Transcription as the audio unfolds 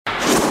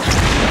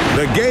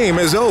The game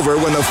is over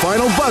when the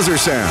final buzzer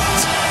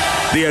sounds.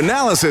 The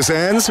analysis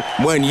ends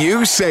when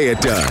you say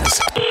it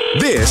does.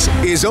 This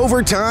is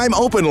Overtime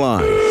Open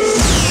Line.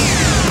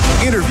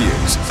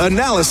 Interviews,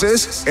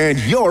 analysis, and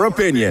your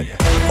opinion.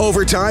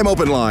 Overtime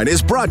Open Line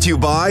is brought to you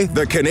by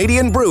the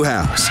Canadian Brew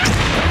House.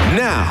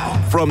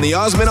 Now, from the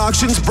Osmond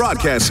Auctions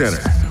Broadcast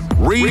Center,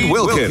 Reed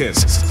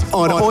Wilkins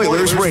on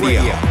Oilers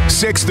Radio,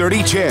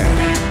 630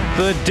 CHED.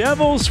 The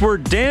Devils were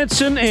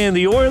dancing and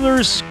the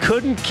Oilers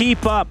couldn't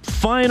keep up.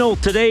 Final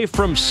today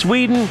from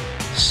Sweden.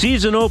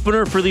 Season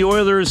opener for the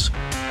Oilers.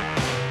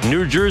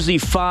 New Jersey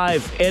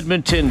 5,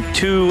 Edmonton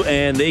 2,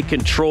 and they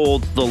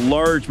controlled the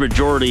large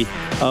majority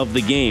of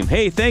the game.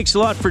 Hey, thanks a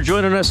lot for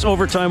joining us.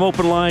 Overtime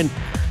Open Line,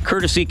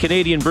 courtesy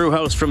Canadian Brew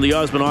House from the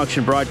Osmond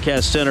Auction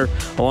Broadcast Center,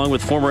 along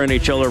with former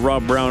NHLer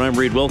Rob Brown. I'm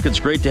Reed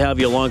Wilkins. Great to have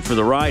you along for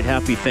the ride.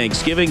 Happy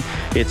Thanksgiving.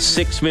 It's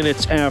 6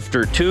 minutes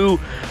after 2.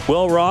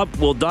 Well, Rob,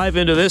 we'll dive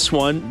into this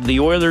one. The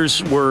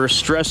Oilers were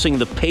stressing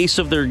the pace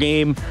of their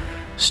game,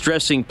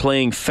 stressing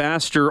playing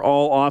faster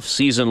all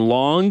off-season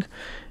long,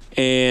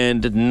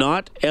 and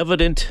not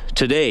evident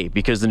today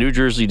because the New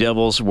Jersey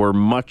Devils were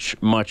much,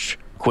 much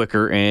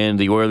quicker and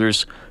the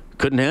Oilers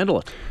couldn't handle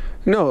it.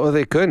 No,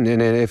 they couldn't.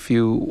 And if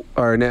you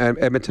are an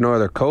Edmonton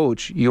Oilers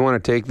coach, you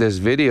want to take this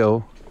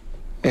video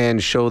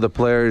and show the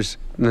players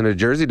the New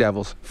Jersey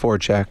Devils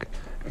forecheck.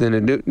 The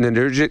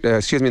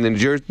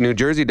New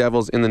Jersey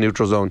Devils in the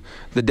neutral zone.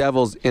 The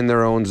Devils in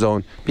their own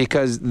zone.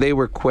 Because they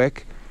were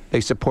quick.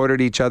 They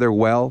supported each other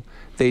well.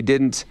 They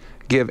didn't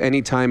give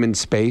any time and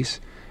space.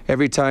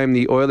 Every time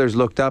the Oilers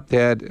looked up, they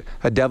had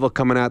a Devil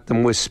coming at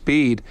them with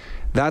speed.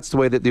 That's the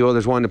way that the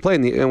Oilers wanted to play.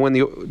 And when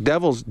the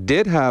Devils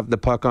did have the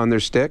puck on their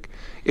stick,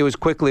 it was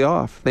quickly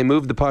off. They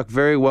moved the puck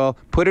very well,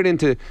 put it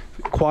into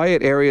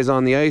quiet areas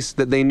on the ice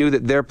that they knew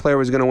that their player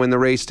was going to win the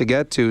race to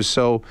get to.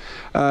 So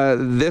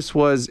this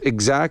was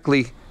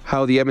exactly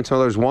how the Edmonton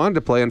Oilers wanted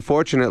to play.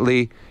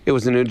 Unfortunately, it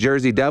was the New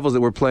Jersey Devils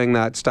that were playing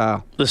that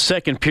style. The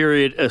second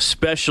period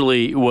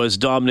especially was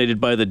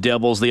dominated by the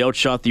Devils. They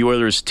outshot the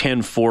Oilers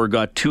 10-4,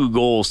 got 2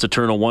 goals to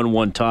turn a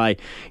 1-1 tie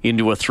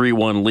into a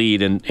 3-1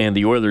 lead, and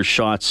the Oilers'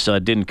 shots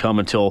didn't come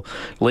until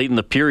late in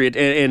the period.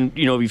 And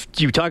you know,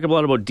 you talk a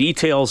lot about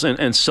details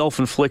and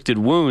self-inflicted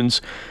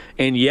wounds,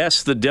 and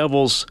yes, the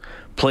Devils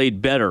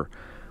played better.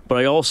 But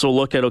I also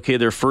look at,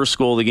 their first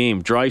goal of the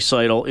game.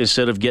 Draisaitl,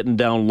 instead of getting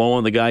down low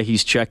on the guy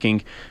he's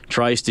checking,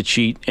 tries to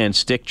cheat and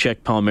stick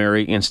check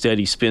Palmieri. Instead,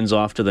 he spins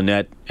off to the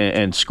net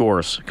and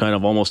scores. Kind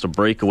of almost a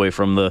breakaway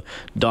from the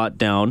dot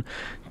down.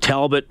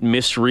 Talbot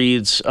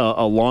misreads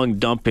a long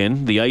dump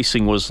in. The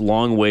icing was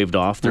long waved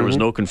off. There was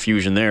no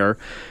confusion there.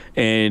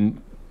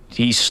 And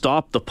he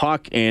stopped the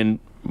puck, and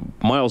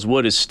Miles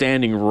Wood is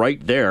standing right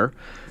there.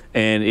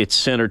 And it's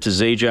centered to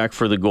Zajac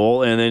for the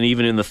goal. And then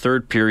even in the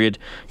third period,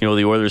 the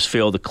Oilers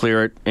failed to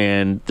clear it,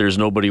 and there's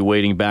nobody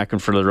waiting back in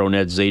front of their own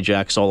net.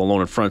 Zajac's all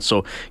alone in front.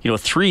 So,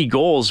 3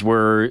 goals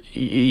where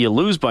you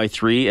lose by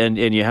 3, and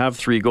you have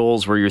 3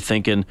 goals where you're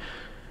thinking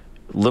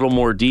a little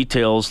more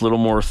details, a little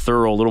more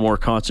thorough, a little more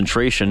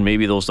concentration.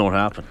 Maybe those don't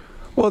happen.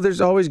 Well,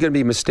 there's always going to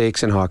be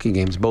mistakes in hockey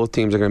games. Both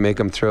teams are going to make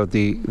them throughout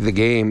the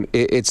game.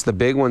 It's the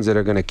big ones that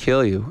are going to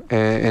kill you.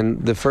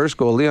 And the first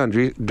goal, Leon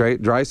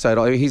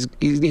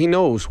Draisaitl, he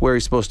knows where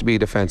he's supposed to be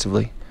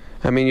defensively.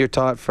 I mean, you're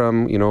taught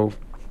from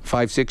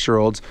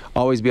 5-6-year-olds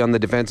always be on the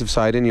defensive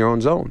side in your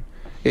own zone.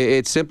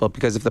 It's simple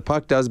because if the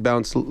puck does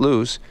bounce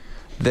loose,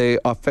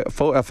 the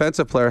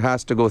offensive player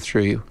has to go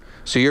through you.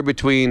 So you're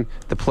between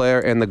the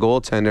player and the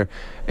goaltender.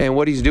 And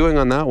what he's doing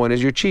on that one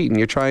is you're cheating.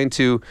 You're trying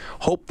to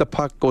hope the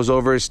puck goes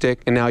over his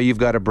stick, and now you've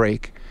got a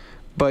break.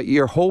 But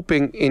you're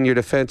hoping in your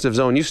defensive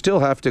zone. You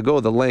still have to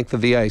go the length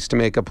of the ice to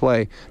make a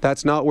play.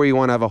 That's not where you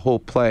want to have a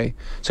hope play.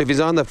 So if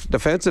he's on the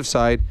defensive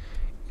side,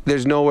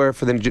 there's nowhere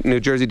for the New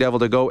Jersey Devil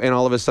to go, and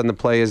all of a sudden the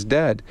play is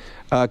dead.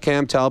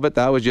 Cam Talbot,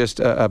 that was just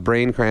a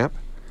brain cramp.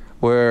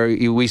 Where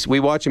we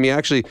watch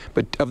him,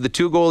 but of the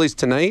 2 goalies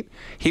tonight,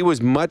 he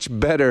was much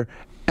better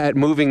at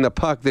moving the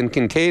puck than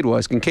Kincaid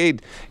was.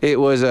 Kincaid, it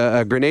was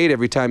a grenade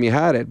every time you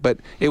had it, but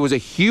it was a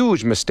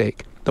huge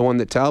mistake, the one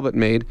that Talbot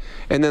made.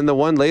 And then the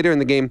one later in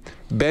the game,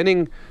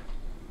 Benning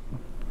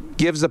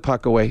gives the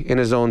puck away in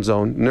his own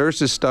zone.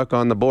 Nurse is stuck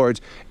on the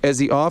boards. As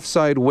the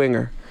offside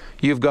winger,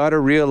 you've got to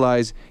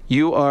realize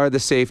you are the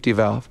safety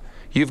valve.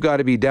 You've got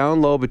to be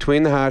down low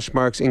between the hash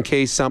marks in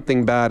case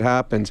something bad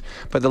happens.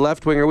 But the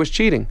left winger was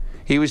cheating.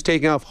 He was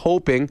taking off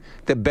hoping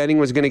that Benning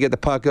was going to get the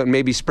puck out and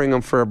maybe spring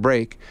him for a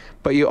break.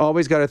 But you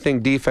always got to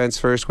think defense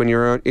first when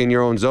you're in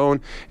your own zone.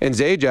 And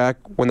Zajac,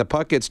 when the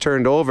puck gets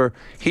turned over,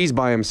 he's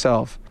by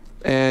himself.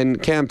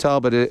 And Cam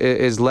Talbot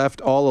is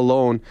left all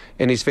alone,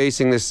 and he's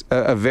facing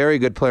a very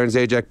good player in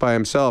Zajac by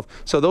himself.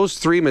 So those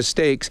 3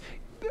 mistakes,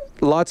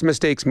 lots of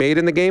mistakes made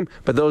in the game,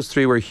 but those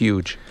 3 were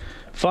huge.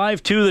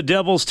 5-2, the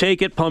Devils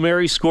take it.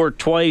 Palmieri scored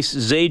twice.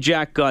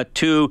 Zajac got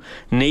 2.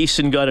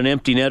 Nason got an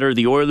empty netter.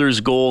 The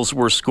Oilers' goals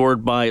were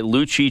scored by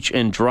Lucic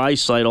and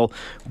Draisaitl.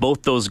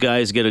 Both those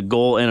guys get a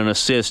goal and an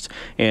assist,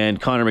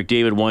 and Connor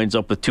McDavid winds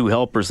up with 2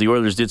 helpers. The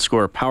Oilers did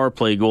score a power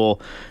play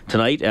goal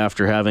tonight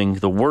after having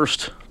the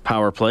worst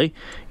power play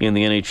in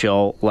the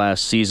NHL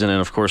last season.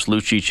 And, of course,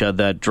 Lucic had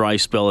that dry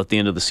spell at the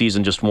end of the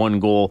season, just 1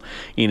 goal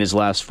in his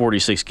last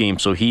 46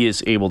 games, so he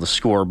is able to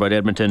score. But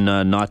Edmonton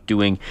not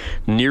doing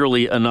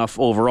nearly enough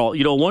overall.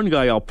 You know, one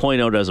guy I'll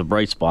point out as a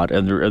bright spot,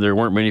 and there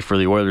weren't many for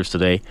the Oilers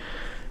today,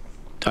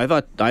 I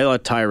thought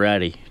Ty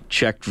Rattie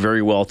checked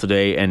very well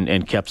today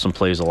and kept some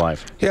plays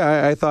alive.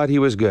 Yeah, I thought he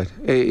was good.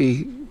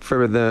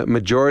 For the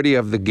majority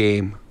of the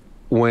game,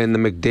 when the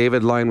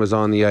McDavid line was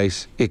on the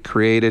ice, it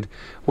created.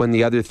 When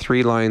the other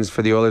 3 lines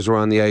for the Oilers were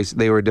on the ice,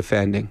 they were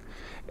defending.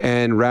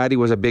 And Rattie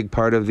was a big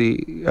part of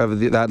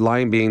that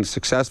line being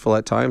successful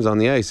at times on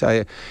the ice.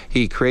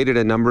 He created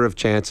a number of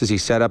chances. He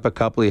set up a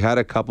couple. He had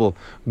a couple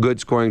good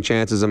scoring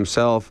chances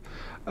himself.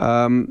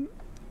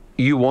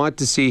 You want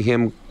to see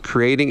him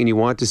creating, and you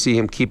want to see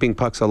him keeping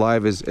pucks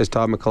alive, as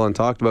Todd McCullough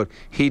talked about.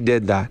 He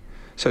did that.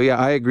 So, yeah,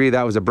 I agree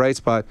that was a bright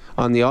spot.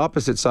 On the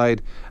opposite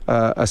side,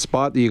 a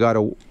spot that you got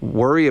to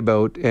worry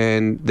about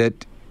and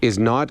that is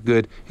not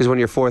good is when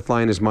your fourth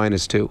line is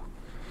 -2.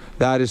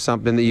 That is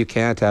something that you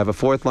can't have. A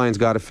fourth line's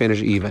got to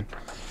finish even.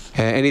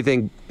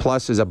 Anything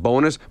plus is a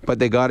bonus, but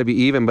they got to be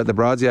even. But the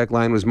Brodziak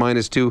line was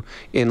 -2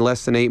 in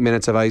less than 8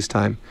 minutes of ice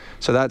time.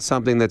 So that's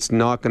something that's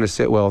not going to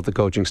sit well with the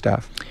coaching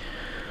staff.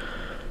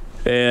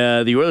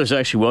 The Oilers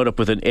actually wound up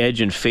with an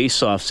edge in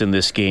faceoffs in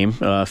this game,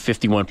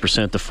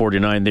 51% to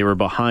 49. They were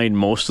behind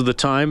most of the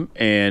time,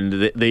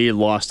 and they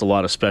lost a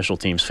lot of special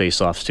teams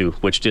faceoffs too,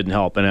 which didn't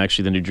help. And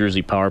actually, the New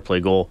Jersey power play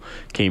goal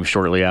came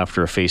shortly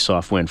after a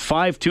faceoff win.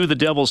 5-2, the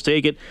Devils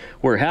take it.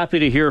 We're happy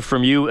to hear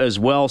from you as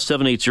well.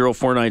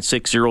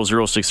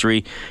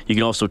 780-496-0063. You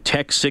can also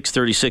text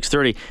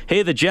 630-630.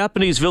 Hey, the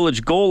Japanese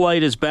Village Goal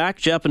Light is back.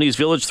 Japanese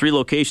Village, 3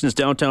 locations,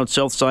 downtown,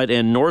 south side,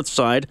 and north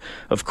side.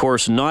 Of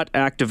course, not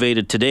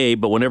activated today,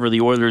 but whenever the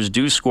Oilers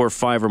do score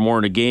 5 or more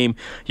in a game,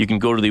 you can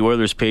go to the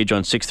Oilers page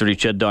on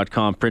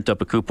 630ched.com, print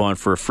up a coupon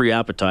for a free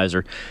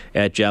appetizer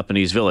at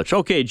Japanese Village.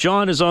 Okay,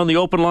 John is on the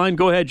open line.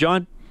 Go ahead,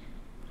 John.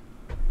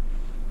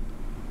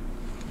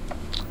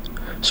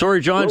 Sorry,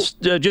 John,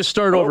 just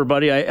start over,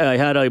 buddy. I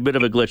had a bit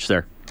of a glitch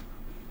there.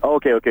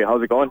 Okay.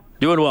 How's it going?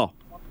 Doing well.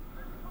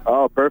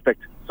 Oh,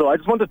 perfect. So I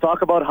just wanted to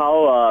talk about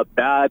how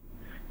bad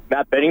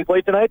Matt Benning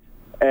played tonight.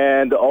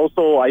 And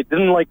also, I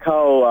didn't like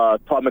how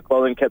Todd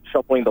McClellan kept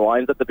shuffling the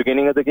lines at the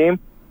beginning of the game.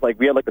 Like,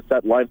 we had like a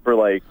set line for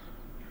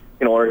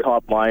our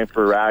top line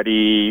for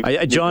Rattie.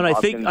 John,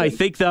 I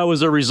think that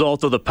was a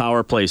result of the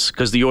power plays,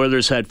 because the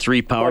Oilers had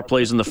 3 power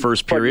plays in the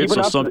first period,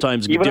 so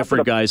sometimes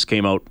different guys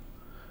came out.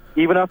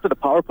 Even after the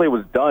power play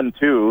was done,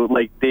 too,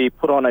 like they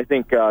put on, I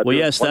think. Well,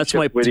 yes, that's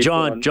my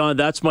John.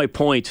 That's my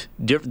point.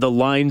 The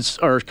lines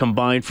are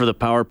combined for the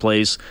power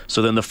plays,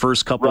 so then the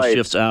first couple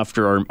shifts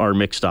after are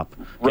mixed up.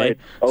 Okay?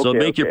 Right. So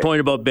make your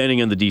point about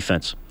Benning and the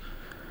defense.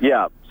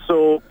 Yeah.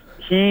 So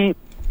it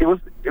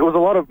was a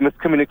lot of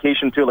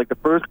miscommunication too. Like the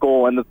first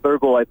goal and the third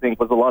goal, I think,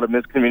 was a lot of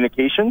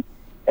miscommunication,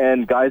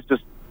 and guys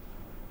just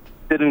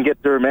didn't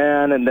get their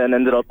man, and then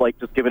ended up like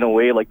just giving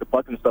away like the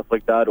puck and stuff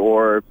like that,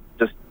 or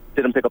just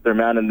didn't pick up their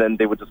man, and then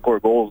they would just score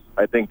goals.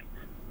 I think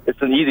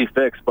it's an easy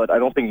fix, but I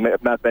don't think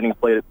Matt Benning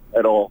played it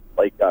at all,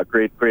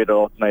 great at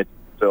all tonight.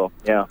 So,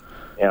 yeah.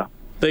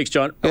 Thanks,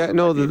 John. Yeah,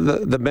 no,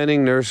 the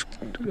Benning-Nurse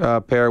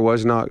pair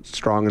was not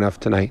strong enough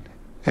tonight,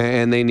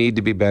 and they need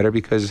to be better,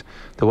 because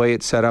the way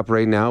it's set up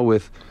right now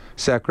with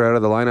Sekera out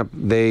of the lineup,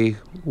 they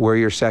were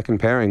your second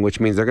pairing,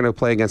 which means they're going to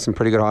play against some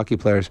pretty good hockey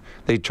players.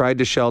 They tried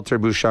to shelter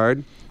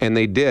Bouchard, and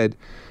they did.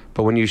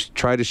 But when you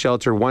try to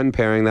shelter one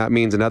pairing, that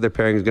means another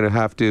pairing is going to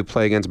have to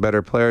play against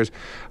better players.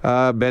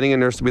 Benning and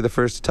Nurse will be the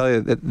first to tell you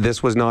that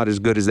this was not as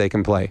good as they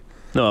can play.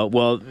 No,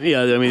 well,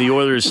 yeah, I mean, the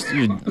Oilers,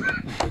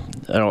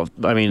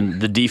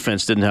 the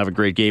defense didn't have a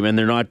great game, and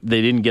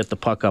they didn't get the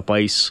puck up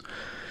ice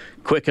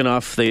quick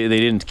enough. They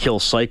didn't kill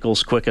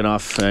cycles quick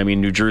enough. I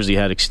mean, New Jersey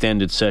had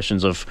extended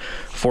sessions of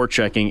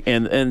forechecking,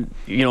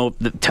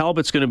 and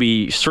Talbot's going to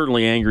be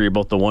certainly angry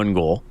about the 1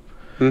 goal.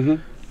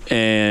 Mm-hmm.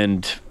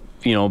 And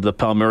the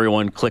Palmieri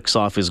one clicks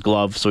off his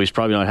glove, so he's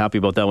probably not happy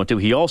about that one too.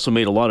 He also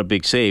made a lot of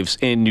big saves.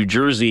 In New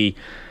Jersey,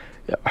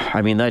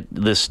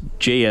 this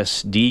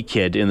JSD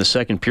kid in the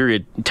second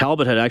period,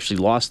 Talbot had actually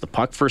lost the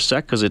puck for a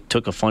sec because it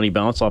took a funny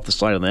bounce off the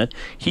side of the net.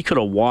 He could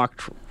have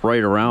walked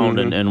right around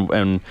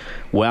and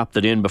whapped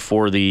it in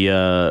before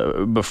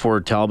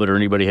Talbot or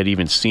anybody had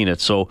even seen it.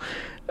 So,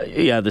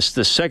 yeah, this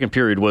second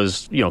period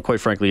was,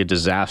 quite frankly, a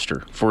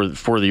disaster for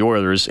the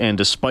Oilers. And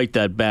despite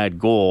that bad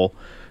goal,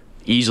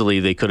 easily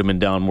they could have been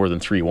down more than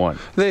 3-1.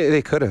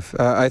 They could have.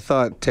 I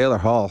thought Taylor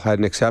Hall had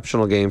an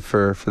exceptional game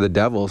for the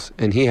Devils,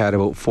 and he had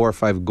about 4 or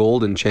 5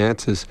 golden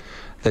chances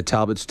that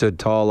Talbot stood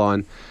tall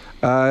on.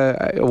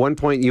 At one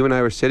point, you and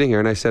I were sitting here,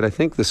 and I said, I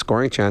think the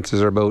scoring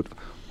chances are about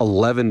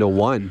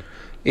 11-1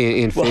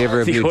 in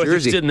favor of New Jersey. The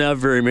Oilers didn't have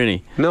very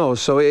many. No,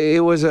 so it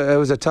was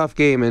a tough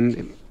game,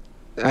 and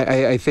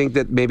I think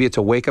that maybe it's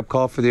a wake-up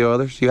call for the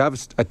Oilers. You have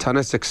a ton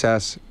of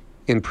success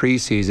in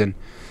preseason.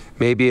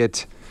 Maybe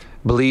it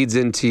bleeds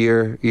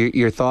into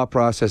your thought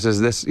process as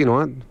this,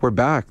 we're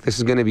back. This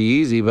is going to be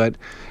easy, but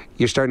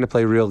you're starting to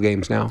play real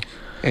games now.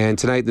 And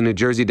tonight, the New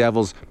Jersey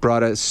Devils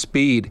brought a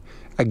speed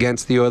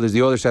against the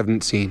Oilers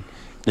haven't seen.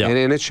 Yeah.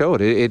 And it showed.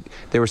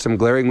 There were some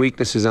glaring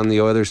weaknesses on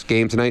the Oilers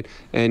game tonight.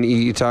 And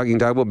you talk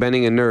about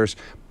Benning and Nurse,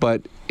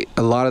 but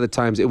a lot of the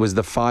times it was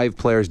the 5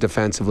 players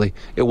defensively.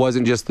 It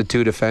wasn't just the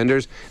 2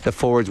 defenders. The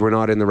forwards were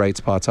not in the right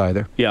spots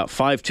either. Yeah,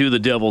 5-2 the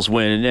Devils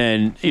win.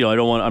 And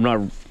I'm not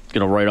going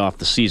to write off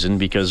the season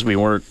because we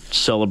weren't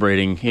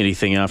celebrating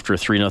anything after a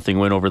 3-0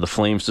 win over the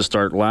Flames to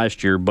start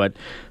last year, but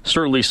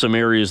certainly some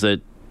areas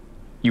that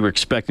you were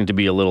expecting to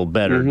be a little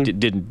better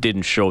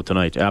didn't show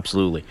tonight.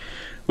 Absolutely.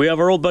 We have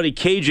our old buddy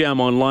K-Jam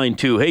on line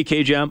too. Hey,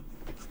 K-Jam.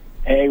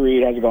 Hey,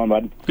 Reed. How's it going,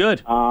 bud?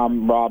 Good.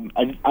 Rob,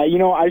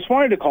 I just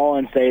wanted to call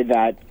and say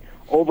that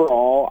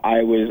overall,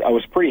 I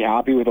was pretty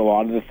happy with a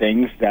lot of the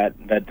things that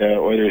the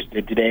Oilers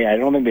did today. I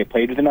don't think they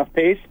played with enough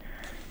pace,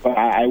 but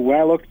when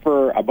I looked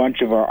for a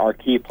bunch of our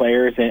key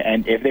players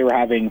and if they were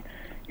having,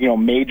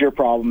 major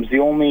problems, the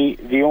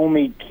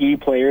only key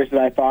players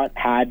that I thought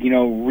had,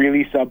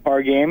 really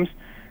subpar games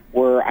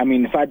were,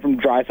 aside from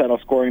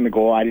Draisaitl scoring the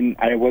goal, I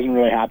wasn't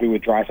really happy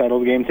with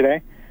Draisaitl's game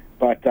today.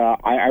 But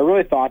I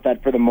really thought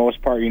that for the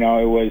most part, it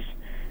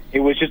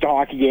was just a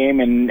hockey game,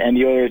 and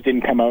the Oilers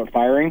didn't come out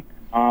firing.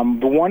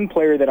 The one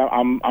player that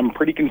I'm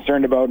pretty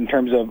concerned about in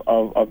terms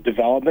of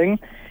developing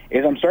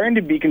is I'm starting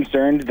to be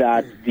concerned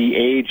that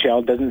the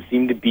AHL doesn't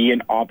seem to be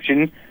an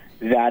option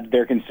that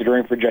they're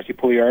considering for Jesse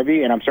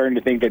Puljujarvi, and I'm starting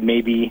to think that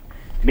maybe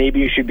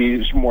it should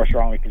be more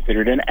strongly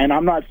considered. And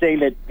I'm not saying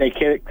that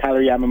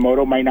Kailer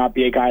Yamamoto might not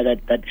be a guy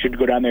that should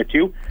go down there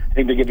too. I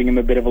think they're giving him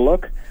a bit of a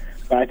look.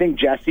 But I think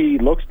Jesse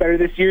looks better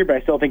this year, but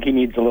I still think he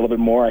needs a little bit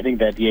more. I think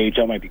that the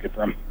AHL might be good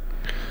for him.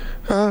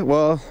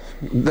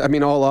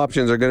 All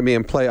options are going to be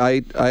in play.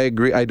 I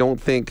agree. I don't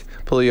think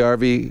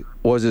Puljujarvi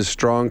was as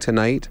strong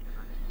tonight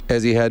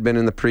as he had been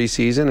in the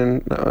preseason.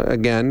 And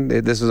again,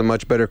 this is a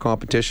much better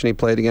competition he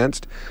played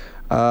against.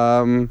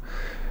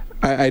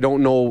 I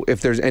don't know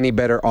if there's any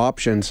better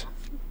options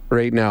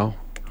right now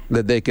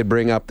that they could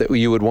bring up that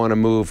you would want to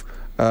move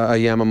a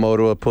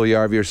Yamamoto, a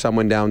Puljujarvi, or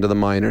someone down to the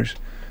minors.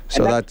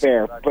 So and that's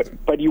fair.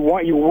 But you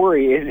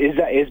worry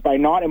is by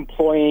not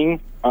employing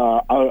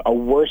a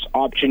worse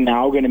option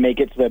now going to make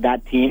it so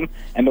that team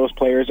and those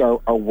players are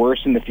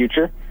worse in the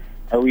future?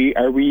 Are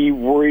we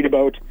worried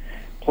about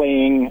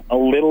playing a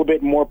little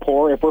bit more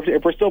poor? If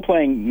we're still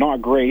playing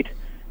not great,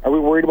 are we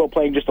worried about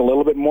playing just a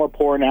little bit more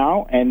poor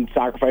now and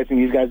sacrificing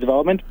these guys'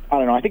 development? I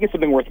don't know. I think it's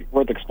something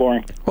worth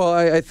exploring. Well,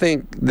 I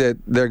think that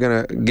they're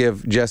going to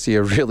give Jesse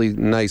a really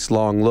nice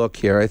long look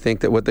here. I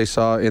think that what they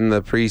saw in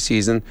the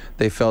preseason,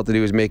 they felt that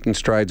he was making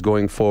strides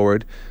going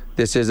forward.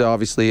 This is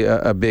obviously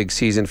a big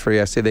season for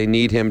Jesse. They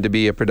need him to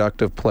be a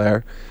productive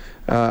player.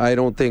 I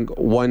don't think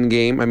one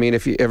game.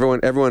 If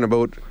everyone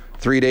about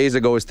 3 days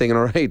ago was thinking,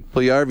 all right,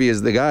 Puljujarvi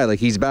is the guy. Like,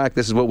 he's back.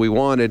 This is what we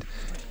wanted.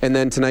 And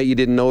then tonight you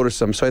didn't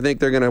notice him. So I think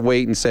they're going to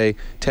wait and say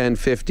 10,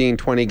 15,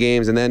 20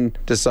 games and then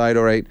decide,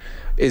 all right,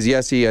 is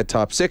Jesse a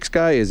top 6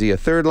 guy? Is he a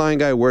third-line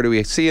guy? Where do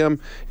we see him?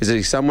 Is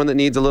he someone that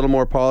needs a little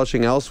more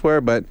polishing elsewhere?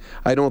 But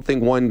I don't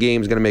think one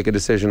game is going to make a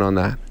decision on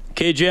that.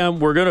 K-Jam,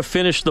 we're going to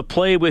finish the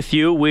play with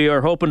you. We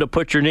are hoping to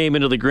put your name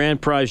into the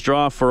grand prize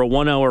draw for a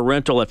 1-hour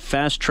rental at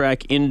Fast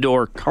Track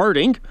Indoor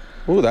Karting.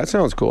 Ooh, that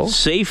sounds cool.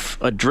 Safe,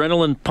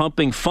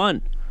 adrenaline-pumping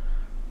fun.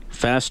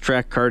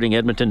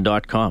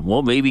 FastTrackKartingEdmonton.com.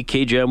 Well, maybe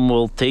K-Jam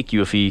will take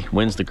you if he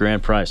wins the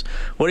grand prize.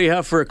 What do you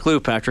have for a clue,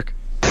 Patrick?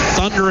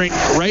 Thundering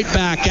right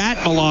back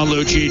at Milan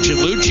Lucic, and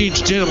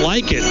Lucic didn't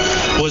like it,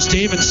 was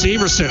Damon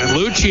Severson, and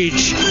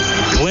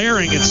Lucic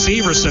glaring at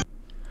Severson.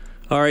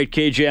 All right,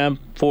 K-Jam,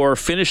 for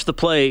Finish the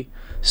Play,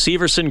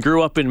 Severson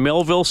grew up in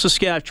Melville,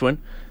 Saskatchewan.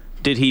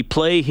 Did he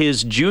play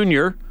his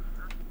junior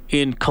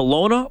in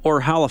Kelowna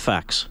or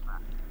Halifax?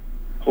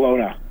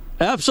 Kelowna.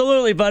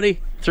 Absolutely, buddy.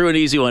 Threw an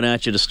easy one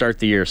at you to start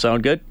the year.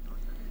 Sound good?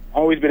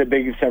 Always been a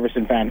big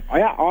Severson fan. Oh,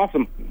 yeah,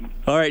 awesome.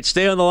 All right,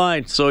 stay on the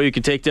line so you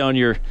can take down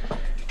your...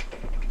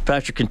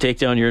 Patrick can take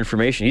down your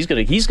information. He's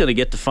gonna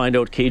get to find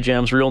out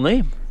K-Jam's real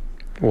name.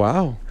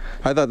 Wow.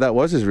 I thought that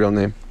was his real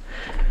name.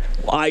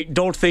 I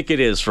don't think it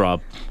is,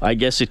 Rob. I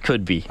guess it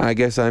could be. I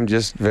guess I'm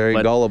just very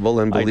gullible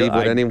and believe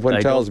what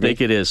anyone tells me. I don't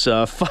think it is.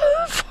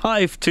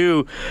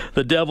 5-2.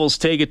 The Devils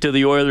take it to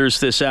the Oilers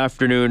this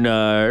afternoon,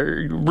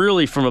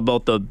 really from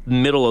about the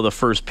middle of the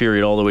first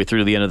period all the way through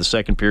to the end of the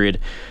second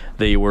period.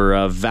 They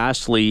were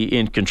vastly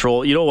in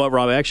control. You know what,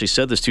 Rob? I actually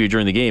said this to you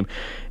during the game.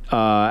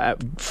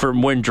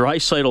 From when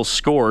Draisaitl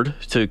scored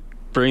to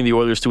bring the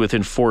Oilers to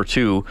within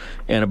 4-2,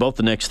 and about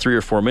the next 3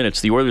 or 4 minutes,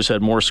 the Oilers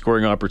had more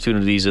scoring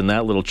opportunities in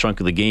that little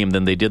chunk of the game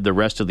than they did the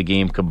rest of the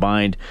game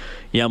combined.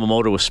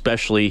 Yamamoto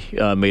especially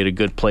made a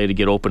good play to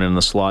get open in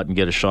the slot and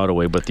get a shot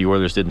away, but the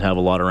Oilers didn't have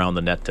a lot around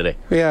the net today.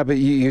 Yeah, but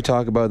you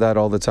talk about that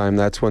all the time.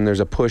 That's when there's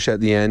a push at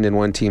the end and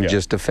one team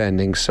just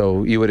defending,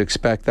 so you would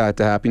expect that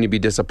to happen. You'd be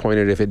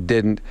disappointed if it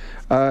didn't.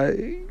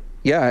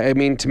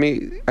 To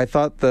me, I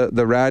thought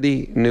the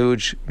Ratty,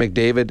 Nuge,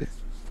 McDavid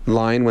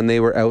line, when they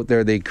were out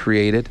there, they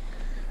created.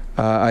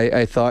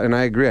 I thought, and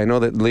I agree, I know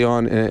that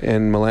Leon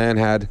and Milan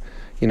had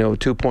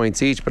 2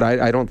 points each, but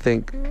I don't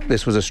think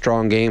this was a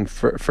strong game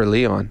for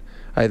Leon.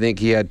 I think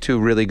he had 2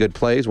 really good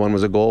plays. One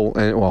was a goal,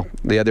 and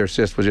the other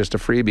assist was just a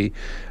freebie.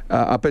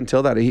 Up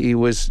until that, he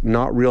was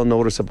not real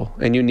noticeable,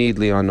 and you need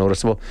Leon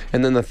noticeable.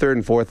 And then the third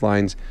and fourth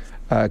lines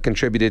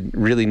contributed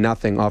really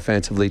nothing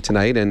offensively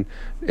tonight, and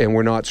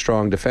were not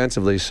strong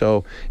defensively.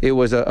 So it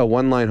was a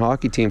one-line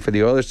hockey team for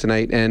the Oilers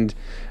tonight, and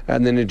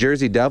the New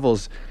Jersey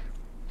Devils.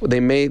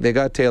 They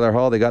got Taylor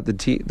Hall, they got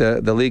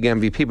the league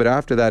MVP, but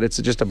after that, it's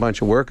just a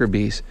bunch of worker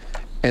bees,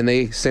 and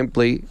they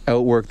simply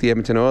outworked the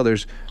Edmonton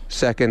Oilers'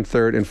 second,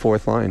 third, and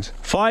fourth lines.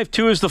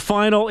 5-2 is the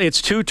final.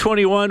 It's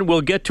 2:21.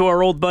 We'll get to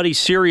our old buddy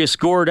Sirius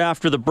Gord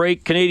after the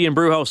break. Canadian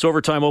Brewhouse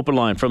Overtime Open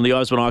Line from the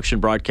Osmond Auction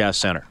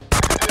Broadcast Center.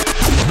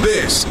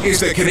 This is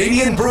the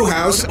Canadian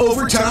Brewhouse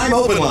Overtime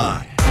Open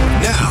Line.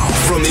 Now,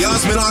 from the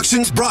Osmond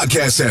Auctions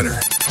Broadcast Center,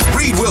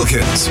 Reed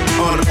Wilkins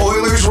on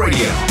Oilers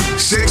Radio,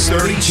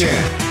 630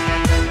 CHED.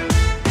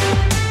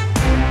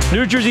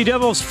 New Jersey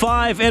Devils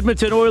 5,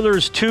 Edmonton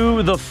Oilers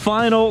 2. The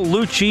final,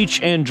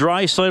 Lucic and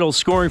Draisaitl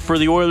scoring for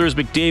the Oilers.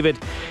 McDavid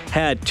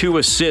had 2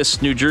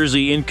 assists. New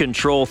Jersey in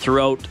control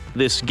throughout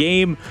this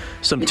game.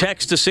 Some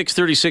text to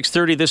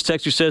 630. This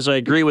texter says, I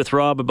agree with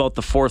Rob about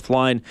the fourth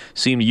line.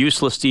 Seemed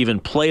useless to even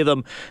play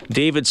them.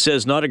 David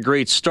says, not a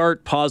great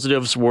start.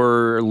 Positives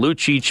were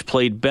Lucic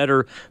played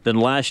better than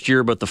last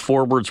year, but the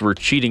forwards were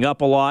cheating up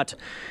a lot.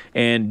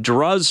 And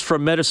Druz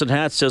from Medicine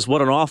Hat says,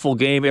 what an awful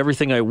game.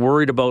 Everything I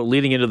worried about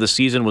leading into the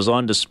season was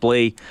on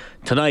display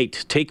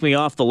tonight. Take me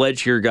off the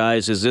ledge here,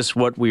 guys. Is this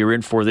what we are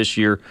in for this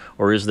year,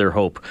 or is there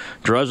hope?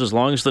 Druz, as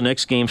long as the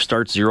next game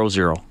starts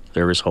 0-0,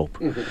 there is hope.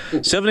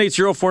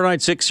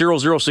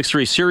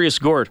 780-496-0063. Sirius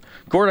Gord.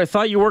 Gord, I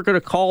thought you weren't going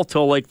to call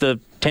till like the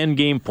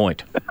 10-game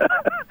point.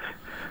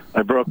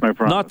 I broke my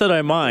promise. Not that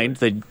I mind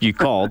that you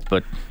called,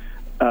 but...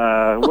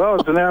 Well,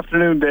 it's an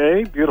afternoon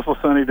day, beautiful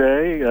sunny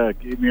day.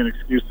 Gave me an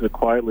excuse to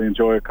quietly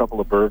enjoy a couple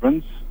of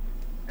bourbons.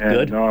 And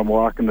Good. now I'm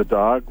walking the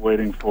dog,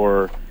 waiting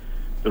for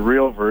the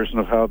real version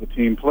of how the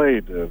team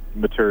played to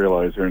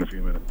materialize here in a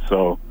few minutes.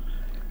 So,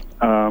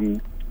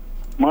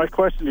 my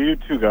question to you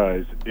two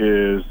guys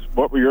is,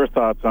 what were your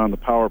thoughts on the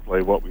power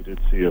play, what we did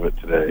see of it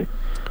today?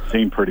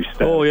 Seemed pretty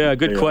steady. Oh, yeah,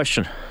 good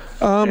question.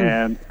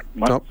 And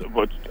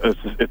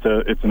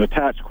it's an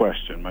attached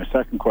question. My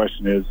second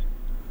question is,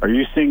 are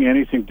you seeing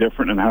anything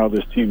different in how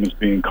this team is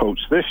being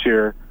coached this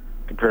year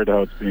compared to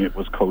how it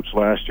was coached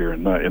last year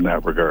in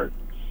that regard?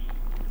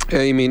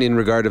 You mean in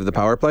regard of the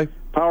power play?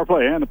 Power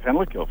play and the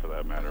penalty kill, for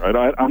that matter.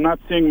 I'm not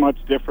seeing much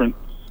difference,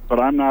 but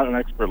I'm not an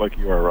expert like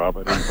you are,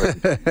 Rob.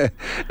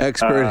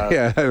 Expert,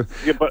 yeah.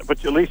 Yeah, but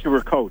at least you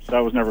were coached.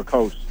 I was never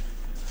coached.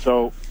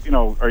 So,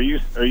 are you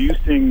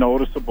seeing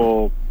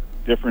noticeable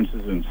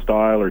differences in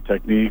style or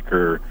technique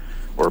or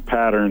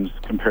patterns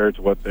compared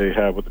to what they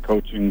have with the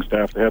coaching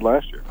staff they had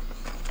last year?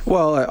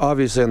 Well,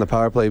 obviously on the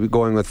power play,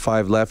 going with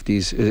 5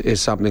 lefties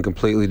is something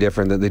completely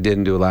different that they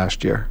didn't do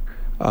last year.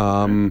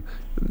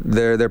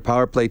 Their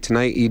power play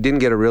tonight, you didn't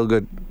get a real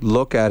good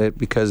look at it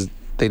because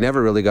they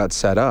never really got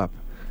set up.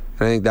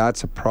 And I think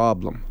that's a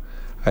problem.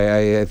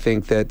 I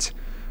think that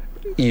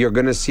you're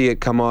going to see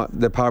it come on.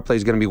 The power play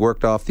is going to be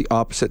worked off the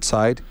opposite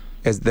side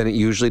than it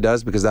usually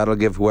does, because that'll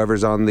give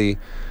whoever's on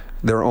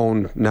their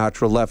own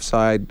natural left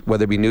side,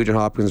 whether it be Nugent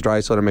Hopkins,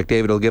 Draisaitl, or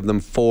McDavid, it'll give them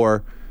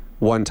 4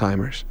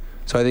 one-timers.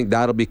 So I think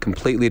that'll be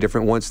completely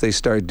different once they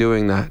start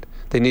doing that.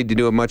 They need to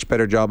do a much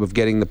better job of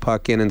getting the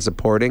puck in and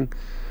supporting.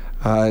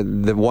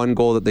 The one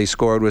goal that they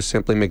scored was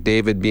simply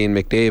McDavid being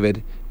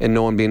McDavid and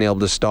no one being able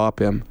to stop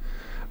him.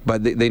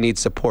 But they need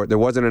support. There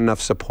wasn't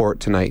enough support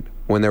tonight.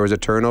 When there was a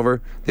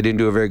turnover, they didn't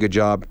do a very good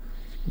job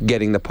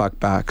getting the puck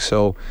back.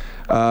 So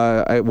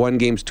one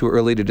game's too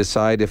early to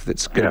decide if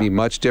it's going to be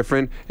much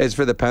different. As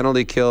for the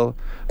penalty kill,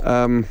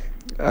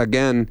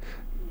 again,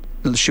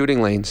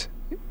 shooting lanes.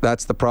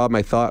 That's the problem.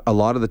 I thought a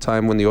lot of the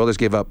time when the Oilers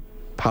gave up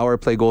power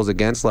play goals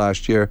against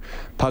last year,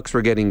 pucks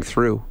were getting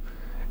through.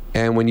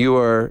 And when you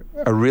are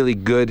a really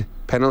good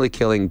penalty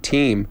killing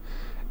team,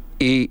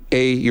 A,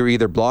 you're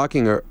either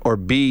blocking or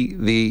B,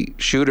 the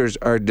shooters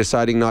are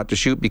deciding not to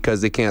shoot because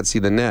they can't see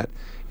the net.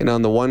 And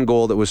on the one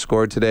goal that was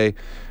scored today,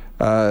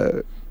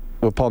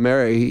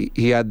 Palmieri,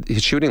 he had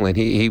his shooting lane.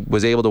 He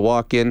was able to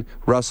walk in.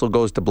 Russell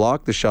goes to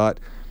block the shot,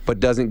 but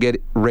doesn't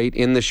get right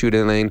in the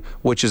shooting lane,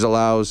 which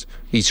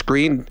he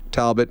screened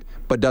Talbot,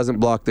 but doesn't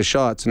block the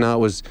shot. So now it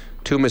was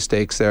 2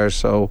 mistakes there.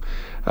 So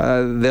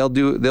they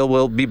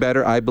will be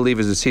better, I believe,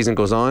 as the season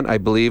goes on. I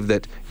believe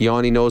that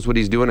Yanni knows what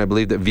he's doing. I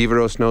believe that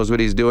Viveros knows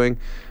what he's doing.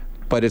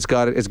 But it's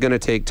going to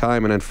take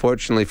time, and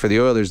unfortunately for the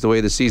Oilers, the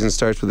way the season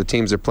starts with the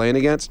teams they're playing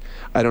against,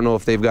 I don't know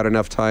if they've got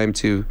enough time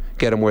to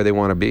get them where they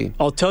want to be.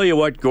 I'll tell you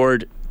what,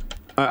 Gord,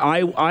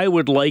 I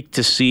would like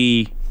to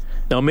see.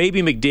 Now,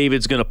 maybe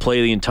McDavid's going to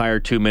play the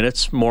entire 2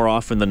 minutes more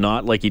often than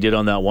not, like he did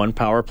on that one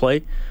power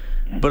play.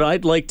 But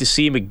I'd like to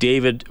see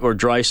McDavid or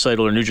Draisaitl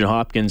or Nugent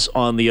Hopkins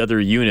on the other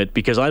unit,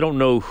 because I don't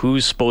know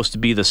who's supposed to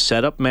be the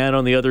setup man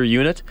on the other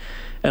unit.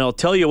 And I'll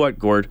tell you what,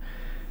 Gord,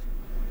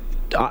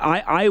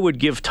 I would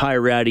give Ty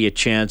Ratty a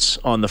chance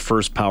on the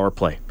first power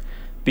play,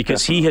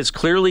 because he has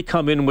clearly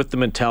come in with the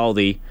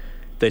mentality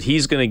that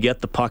he's going to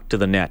get the puck to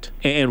the net.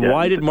 And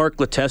why did Mark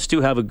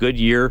Letestu have a good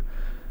year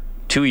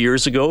 2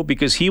 years ago,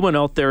 because he went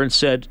out there and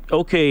said,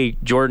 okay,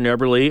 Jordan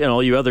Eberle and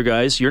all you other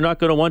guys, you're not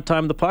going to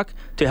one-time the puck?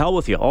 To hell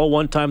with you. I'll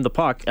one-time the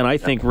puck. And I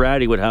think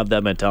Ratty would have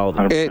that mentality.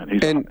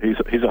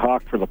 He's a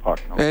hawk for the puck.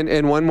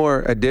 And one more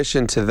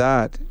addition to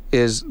that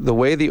is the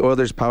way the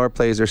Oilers' power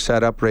plays are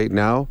set up right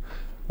now.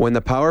 When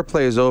the power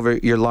play is over,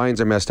 your lines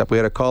are messed up. We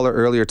had a caller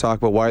earlier talk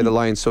about why the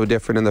line's so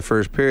different in the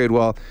first period.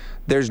 Well,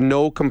 there's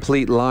no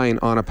complete line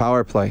on a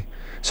power play.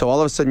 So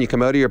all of a sudden you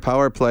come out of your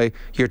power play,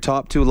 your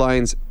top two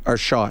lines are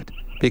shot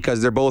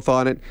because they're both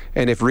on it.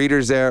 And if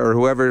Reeder's there or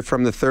whoever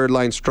from the third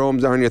line,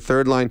 Strome's on your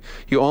third line,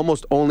 you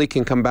almost only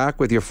can come back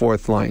with your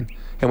fourth line.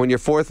 And when your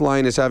fourth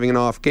line is having an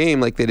off game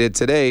like they did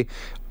today,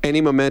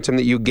 any momentum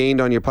that you gained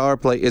on your power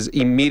play is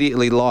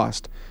immediately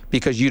lost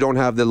because you don't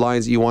have the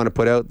lines that you want to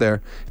put out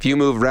there. If you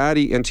move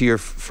Ratty into your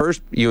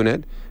first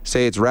unit,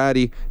 say it's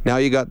Ratty, now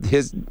you got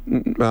his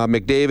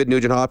McDavid,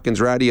 Nugent Hopkins,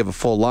 Ratty of a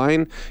full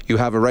line. You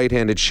have a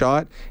right-handed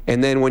shot,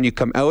 and then when you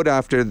come out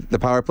after the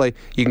power play,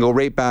 you can go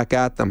right back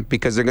at them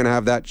because they're going to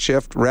have that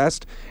shift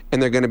rest,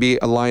 and they're going to be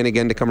a line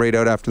again to come right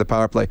out after the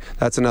power play.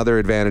 That's another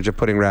advantage of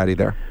putting Ratty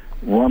there.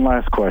 One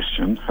last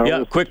question.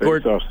 Quick,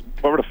 Gord.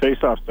 What were the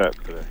face-off stats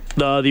today?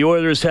 The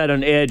Oilers had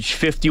an edge,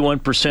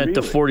 51%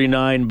 to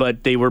 49,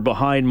 but they were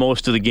behind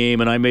most of the game,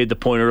 and I made the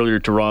point earlier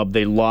to Rob,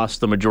 they lost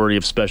the majority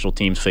of special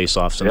teams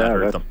face-offs, and that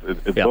hurt them.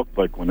 It looked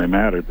like when they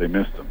mattered, they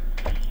missed them.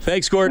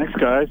 Thanks, Gord. Thanks,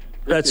 guys.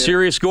 That's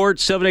Serious Gord,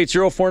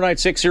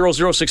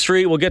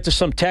 780-496-0063. We'll get to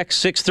some text,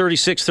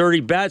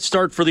 630. Bad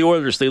start for the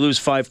Oilers. They lose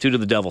 5-2 to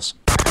the Devils.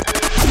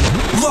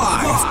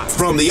 Live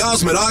from the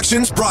Osmond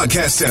Auctions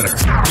Broadcast Center.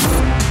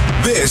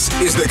 This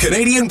is the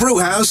Canadian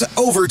Brewhouse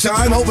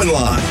Overtime Open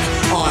Line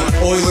on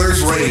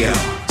Oilers Radio.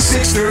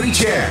 630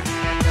 CHED.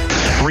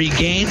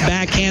 Regained,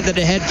 backhanded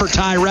ahead for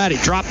Ty Ratty.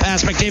 Drop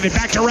pass McDavid,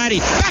 back to Ratty.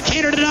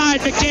 Backhander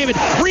denied,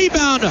 McDavid.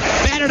 Rebound,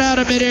 batted out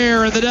of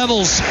midair, and the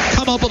Devils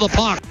come up with a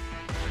puck.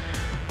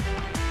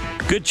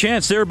 Good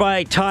chance there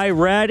by Ty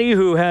Ratty,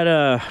 who had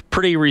a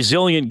pretty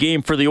resilient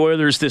game for the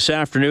Oilers this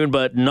afternoon,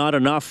 but not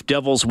enough.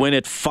 Devils win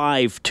it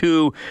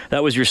 5-2.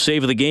 That was your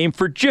save of the game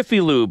for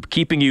Jiffy Lube,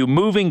 keeping you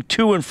moving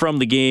to and from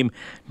the game.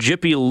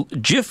 Jiffy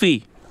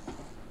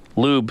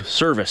Lube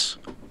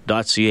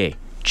Service.ca.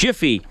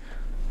 Jiffy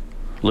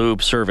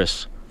Lube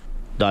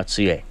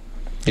Service.ca.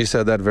 You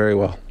said that very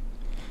well.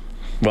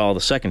 Well,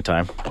 the second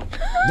time.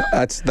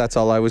 That's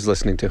all I was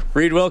listening to.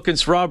 Reed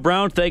Wilkins, Rob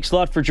Brown, thanks a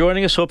lot for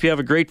joining us. Hope you have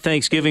a great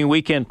Thanksgiving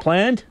weekend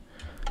planned.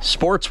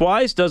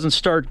 Sports-wise, doesn't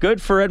start good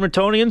for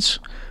Edmontonians.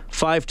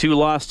 5-2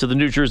 loss to the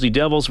New Jersey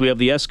Devils. We have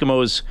the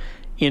Eskimos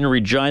in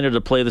Regina to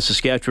play the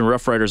Saskatchewan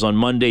Roughriders on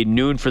Monday,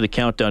 noon for the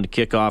countdown to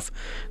kickoff.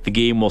 The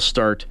game will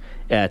start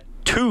at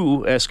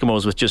 2.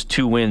 Eskimos with just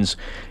 2 wins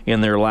in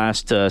their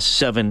last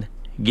 7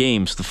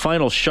 games. The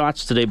final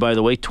shots today, by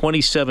the way,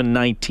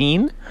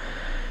 27-19.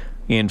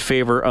 In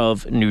favor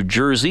of New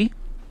Jersey.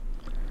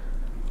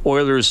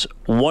 Oilers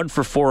 1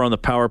 for 4 on the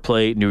power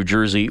play. New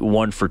Jersey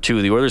 1 for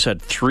 2. The Oilers had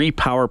 3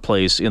 power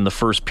plays in the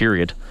first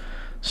period.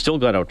 Still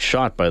got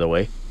outshot, by the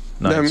way.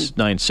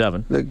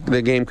 9-7.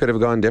 The game could have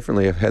gone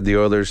differently had the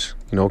Oilers,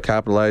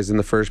 capitalized in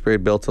the first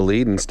period, built a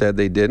lead. Instead,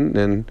 they didn't,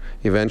 and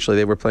eventually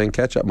they were playing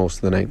catch-up most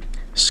of the night.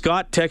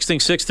 Scott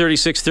texting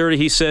 630.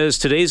 He says,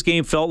 today's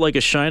game felt like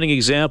a shining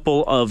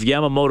example of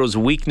Yamamoto's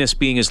weakness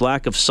being his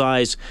lack of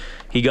size.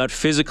 He got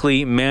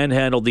physically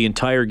manhandled the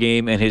entire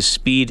game, and his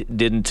speed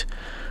didn't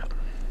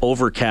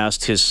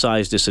overcast his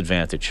size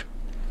disadvantage.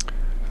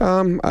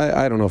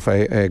 I don't know if I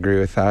agree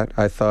with that.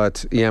 I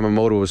thought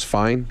Yamamoto was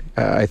fine.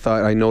 I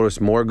thought I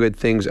noticed more good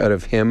things out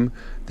of him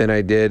than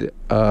I did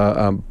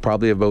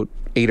probably about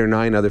 8 or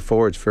 9 other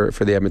forwards for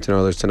the Edmonton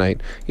Oilers tonight.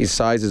 His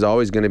size is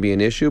always going to be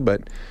an issue,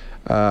 but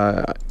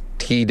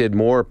he did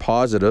more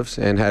positives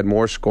and had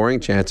more scoring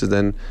chances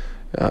than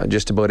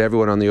just about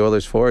everyone on the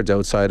Oilers forwards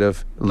outside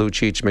of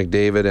Lucic,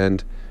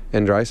 McDavid,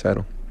 and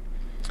Draisaitl.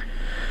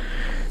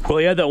 Well,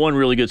 he had that one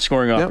really good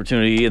scoring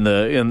opportunity in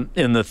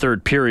the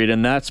third period,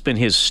 and that's been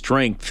his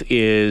strength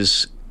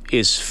is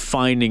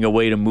finding a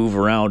way to move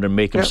around and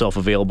make himself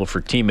available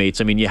for teammates.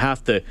 I mean, you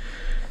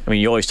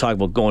always talk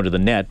about going to the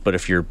net, but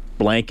if you're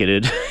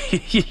blanketed,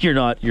 you're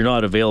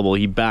not available.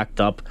 He backed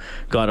up,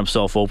 got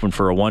himself open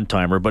for a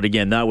one-timer, but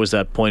again, that was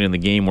that point in the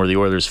game where the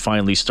Oilers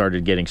finally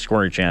started getting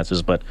scoring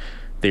chances, but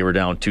they were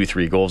down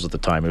 2-3 goals at the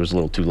time. It was a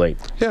little too late.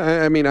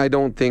 Yeah, I mean, I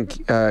don't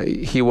think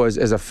he was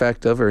as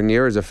effective or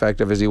near as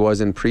effective as he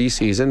was in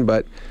preseason,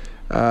 but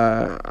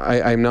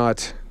I'm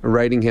not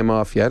writing him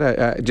off yet.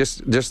 I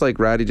just like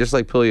Ratty, just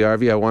like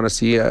Puljujarvi, I want to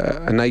see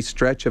a nice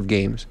stretch of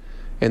games,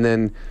 and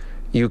then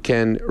you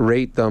can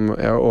rate them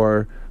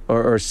or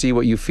see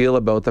what you feel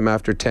about them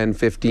after 10,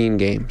 15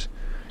 games.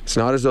 It's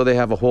not as though they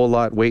have a whole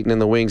lot waiting in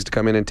the wings to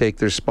come in and take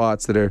their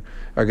spots that are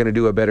going to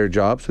do a better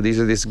job. So these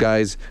are these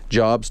guys'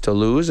 jobs to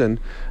lose, and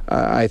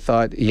I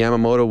thought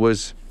Yamamoto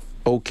was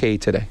okay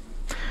today.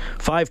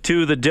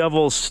 5-2, the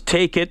Devils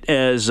take it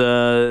as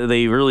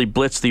they really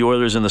blitzed the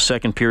Oilers in the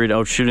second period,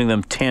 outshooting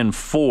them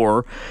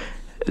 10-4.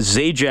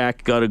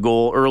 Zajac got a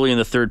goal early in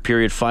the third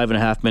period,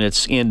 5.5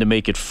 minutes in to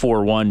make it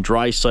 4-1.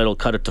 Draisaitl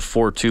cut it to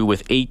 4-2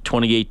 with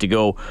 8:28 to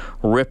go.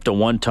 Ripped a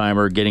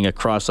one-timer, getting a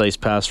cross-ice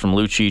pass from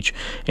Lucic.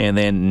 And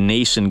then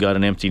Nason got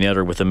an empty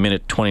netter with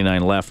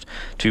 1:29 left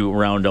to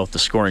round out the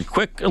scoring.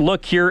 Quick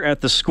look here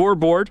at the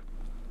scoreboard.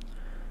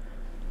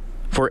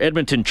 For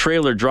Edmonton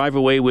Trailer, drive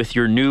away with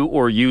your new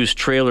or used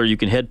trailer. You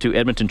can head to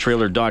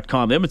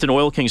edmontontrailer.com. The Edmonton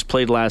Oil Kings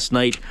played last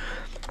night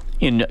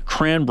in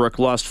Cranbrook,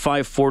 lost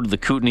 5-4 to the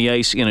Kootenay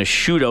Ice in a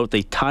shootout.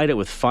 They tied it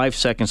with 5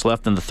 seconds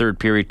left in the third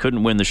period.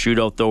 Couldn't win the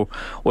shootout, though.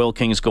 Oil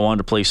Kings go on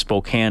to play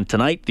Spokane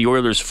tonight. The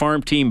Oilers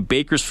farm team,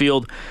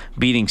 Bakersfield,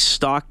 beating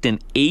Stockton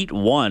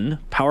 8-1.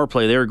 Power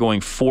play there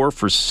going 4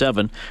 for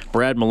 7.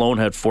 Brad Malone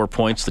had 4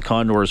 points. The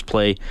Condors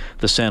play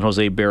the San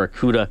Jose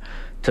Barracuda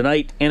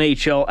tonight.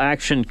 NHL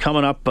action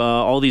coming up.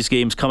 All these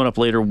games coming up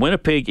later.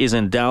 Winnipeg is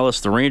in Dallas.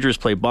 The Rangers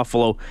play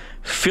Buffalo.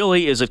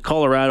 Philly is at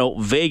Colorado.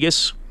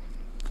 Vegas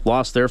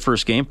lost their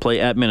first game, play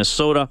at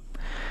Minnesota.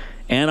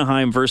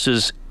 Anaheim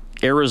versus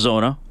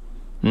Arizona.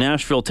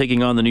 Nashville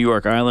taking on the New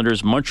York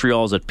Islanders.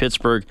 Montreal's at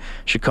Pittsburgh.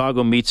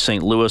 Chicago meets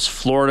St. Louis.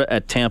 Florida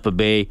at Tampa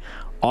Bay.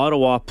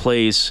 Ottawa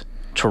plays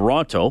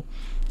Toronto.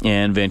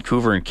 And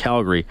Vancouver and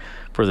Calgary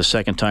for the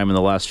second time in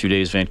the last few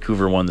days.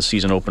 Vancouver won the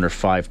season opener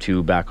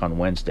 5-2 back on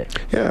Wednesday.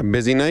 Yeah,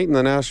 busy night in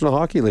the National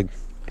Hockey League.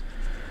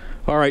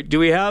 All right, do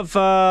we have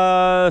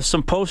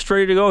some posts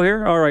ready to go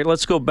here? All right,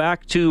 let's go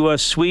back to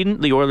Sweden.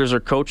 The Oilers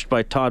are coached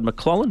by Todd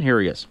McClellan. Here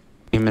he is.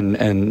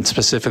 And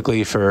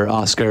specifically for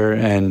Oscar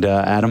and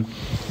Adam?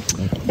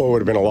 Well, it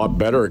would have been a lot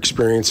better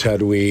experience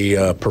had we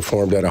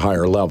performed at a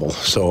higher level.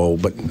 So,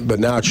 but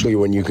naturally,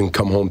 when you can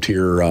come home to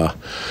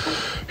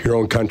your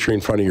own country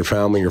in front of your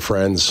family, your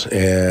friends,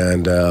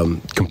 and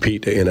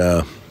compete in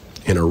a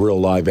real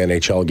live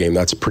NHL game,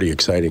 that's pretty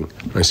exciting.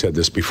 I said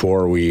this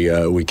before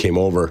we came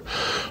over.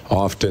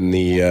 Often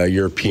the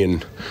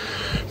European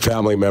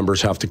family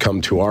members have to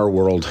come to our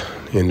world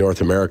in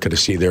North America to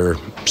see their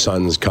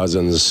sons,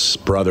 cousins,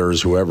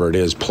 brothers, whoever it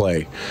is,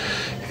 play.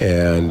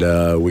 And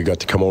we got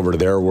to come over to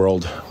their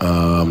world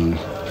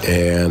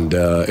and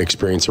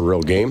experience a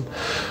real game.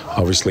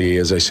 Obviously,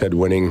 as I said,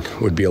 winning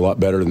would be a lot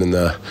better than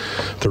the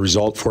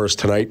result for us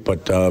tonight,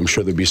 but I'm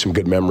sure there'd be some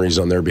good memories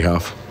on their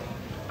behalf.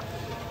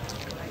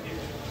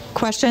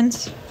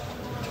 Questions?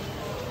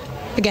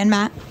 Again,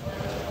 Matt?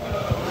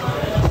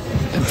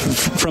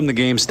 From the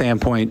game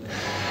standpoint,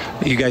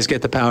 you guys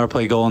get the power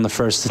play goal in the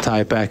first to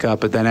tie it back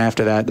up, but then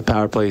after that, the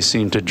power play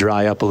seemed to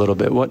dry up a little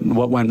bit. What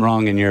went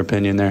wrong in your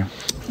opinion there?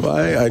 Well,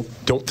 I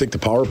don't think the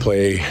power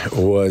play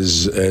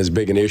was as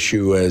big an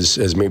issue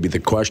as maybe the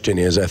question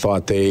is. I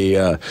thought they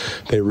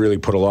really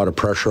put a lot of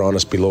pressure on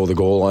us below the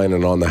goal line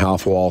and on the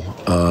half wall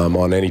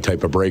on any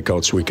type of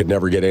breakouts. We could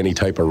never get any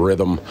type of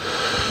rhythm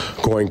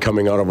going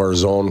coming out of our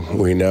zone.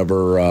 We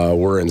never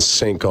were in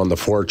sync on the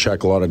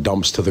forecheck. A lot of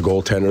dumps to the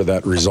goaltender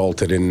that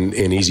resulted in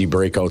easy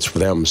breakouts for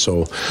them.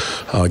 So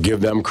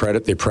give them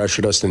credit. They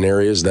pressured us in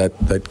areas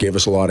that gave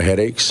us a lot of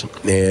headaches,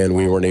 and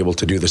we weren't able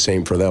to do the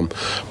same for them.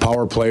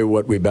 Power play,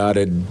 what we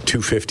batted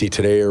 250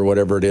 today or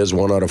whatever it is,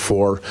 1 out of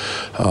 4.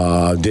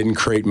 Didn't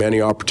create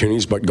many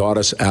opportunities, but got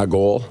us a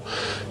goal.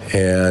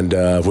 And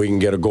if we can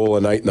get a goal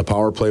a night in the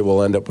power play,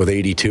 we'll end up with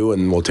 82,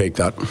 and we'll take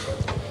that.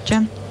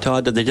 Jim?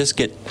 Todd, did they just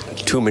get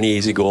too many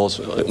easy goals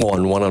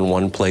on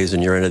one-on-one plays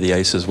in your end of the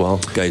ice as well?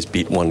 Guys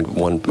beat one.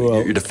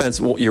 Well,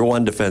 your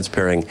one defense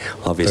pairing,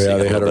 obviously. Yeah,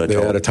 they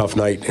had a tough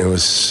night. It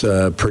was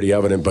pretty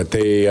evident, but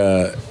they,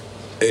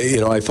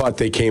 I thought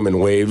they came in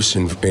waves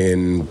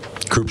in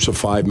groups of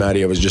 5.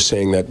 Matty, I was just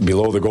saying that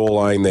below the goal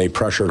line, they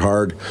pressured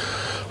hard.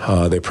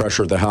 They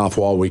pressured the half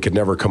wall. We could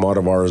never come out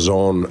of our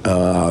zone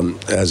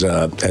as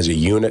a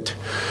unit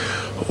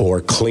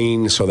or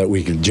clean so that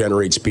we could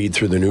generate speed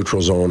through the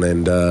neutral zone,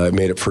 and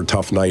made it for a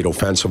tough night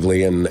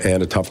offensively and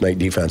a tough night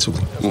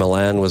defensively.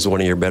 Milan was one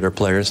of your better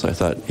players. I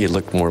thought he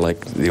looked more like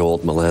the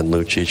old Milan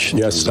Lucic.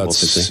 Yes,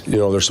 that's,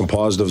 there's some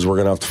positives we're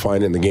going to have to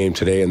find in the game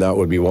today, and that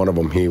would be one of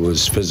them. He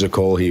was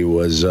physical. He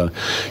was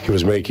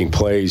making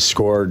plays,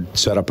 scored,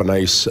 set up a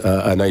nice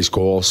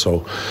goal.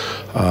 So,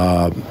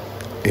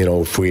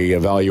 if we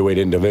evaluate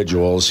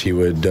individuals, he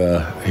would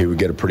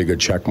get a pretty good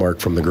check mark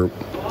from the group.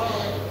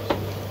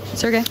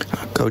 Sergey?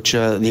 Coach,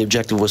 the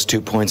objective was 2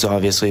 points,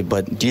 obviously,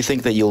 but do you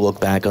think that you'll look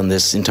back on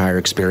this entire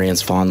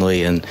experience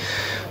fondly, and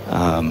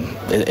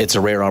it's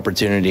a rare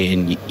opportunity,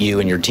 and you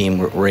and your team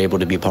were able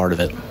to be part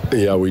of it?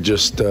 Yeah, we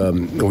just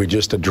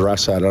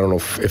addressed that. I don't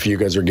know if you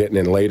guys are getting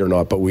in late or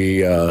not, but we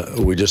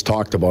just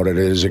talked about it.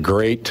 It is a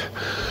great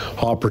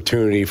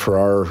opportunity for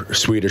our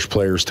Swedish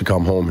players to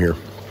come home here.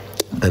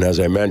 And as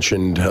I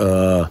mentioned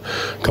a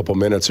couple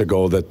minutes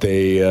ago, that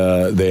they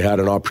had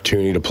an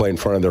opportunity to play in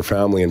front of their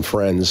family and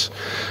friends.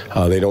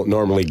 They don't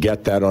normally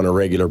get that on a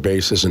regular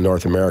basis in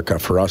North America.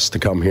 For us to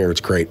come here, it's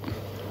great.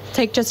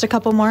 Take just a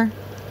couple more.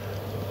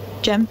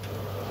 Jim?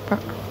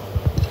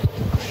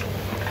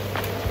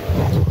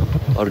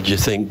 How did you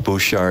think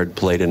Bouchard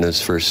played in his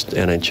first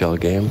NHL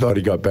game? Thought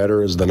he got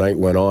better as the night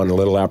went on, a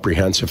little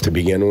apprehensive to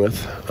begin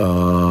with,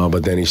 but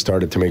then he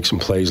started to make some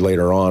plays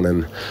later on,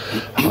 and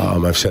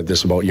I've said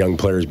this about young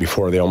players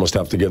before, they almost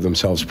have to give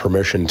themselves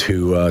permission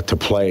to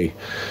play,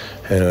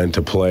 and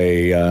to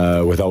play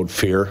without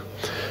fear.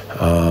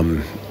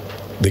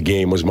 The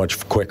game was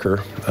much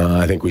quicker.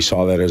 I think we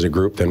saw that as a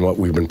group than what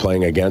we've been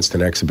playing against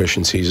in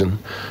exhibition season.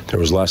 There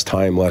was less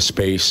time, less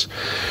space,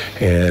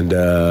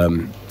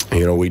 and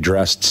we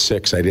dressed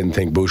 6. I didn't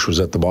think Bush was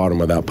at the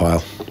bottom of that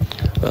pile.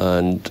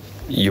 And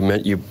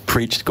you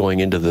preached going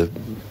into the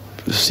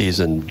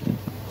season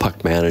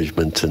puck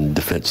management and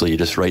defense, so you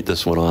just write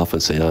this one off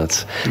and say,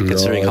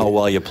 considering how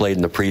well you played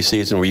in the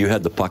preseason, where you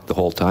had the puck the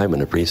whole time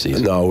in the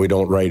preseason. No, we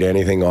don't write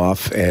anything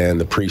off,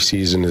 and the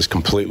preseason is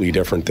completely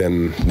different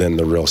than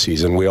the real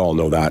season. We all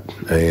know that,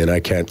 and I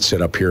can't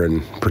sit up here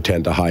and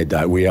pretend to hide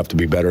that. We have to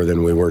be better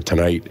than we were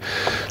tonight.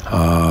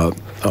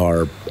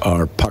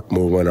 Our puck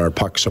movement, our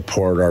puck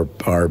support,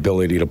 our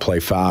ability to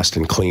play fast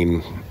and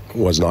clean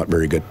was not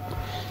very good.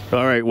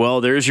 All right,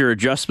 well, there's your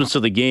adjustments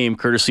of the game,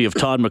 courtesy of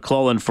Todd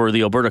McClellan for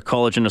the Alberta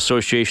College and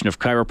Association of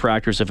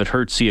Chiropractors. If it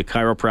hurts, see a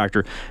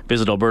chiropractor.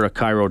 Visit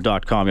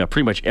albertachiro.com.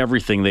 Pretty much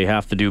everything they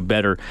have to do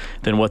better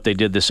than what they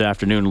did this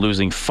afternoon,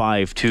 losing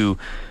 5-2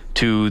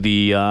 to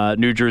the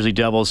New Jersey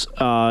Devils.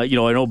 I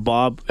know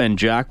Bob and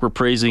Jack were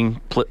praising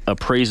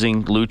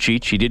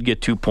Lucic. He did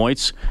get 2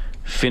 points,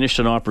 finished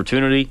an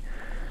opportunity,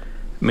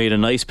 made a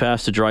nice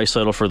pass to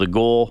Draisaitl for the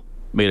goal,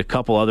 made a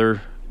couple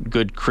other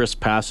good crisp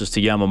passes to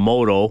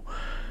Yamamoto.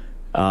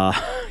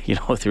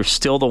 There's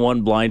still the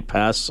one blind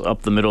pass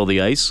up the middle of the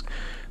ice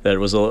that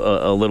was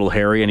a little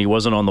hairy, and he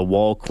wasn't on the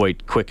wall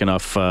quite quick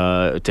enough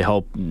to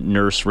help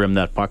Nurse rim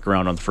that puck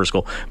around on the first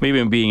goal. Maybe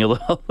I'm being a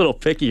little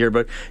picky here,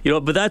 but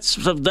that's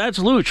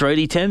Luch, right?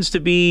 He tends to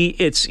be,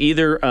 it's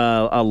either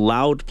a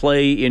loud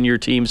play in your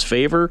team's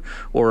favor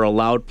or a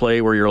loud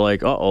play where you're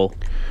like, uh-oh.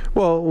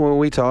 Well, when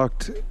we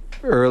talked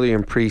early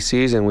in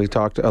preseason, we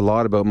talked a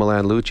lot about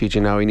Milan Lucic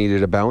and how he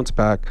needed a bounce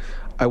back.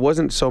 I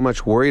wasn't so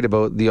much worried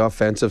about the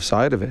offensive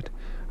side of it.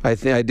 I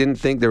didn't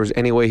think there was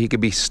any way he could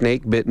be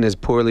snake bitten as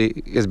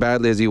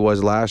badly as he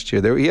was last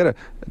year. He had a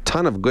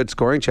ton of good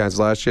scoring chances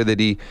last year that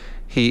he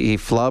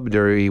flubbed,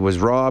 or he was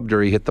robbed,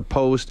 or he hit the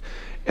post.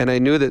 And I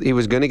knew that he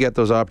was going to get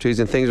those opportunities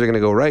and things were going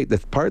to go right. The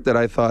part that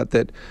I thought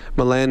that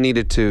Milan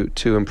needed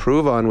to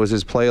improve on was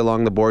his play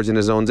along the boards in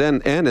his own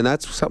end, and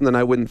that's something that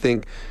I wouldn't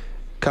think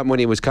when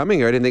he was coming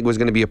here, I didn't think it was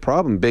going to be a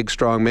problem. Big,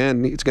 strong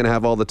man. He's going to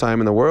have all the time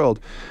in the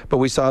world. But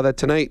we saw that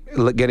tonight,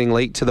 getting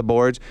late to the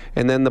boards,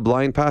 and then the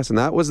blind pass. And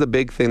that was the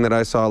big thing that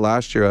I saw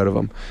last year out of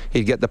him.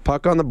 He'd get the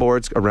puck on the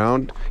boards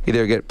around,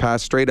 either get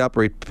passed straight up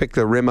or he'd pick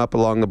the rim up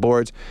along the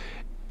boards.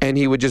 And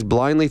he would just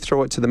blindly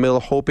throw it to the middle,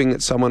 hoping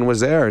that someone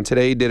was there. And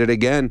today he did it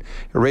again,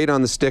 right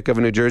on the stick of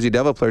a New Jersey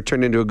Devil player,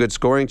 turned into a good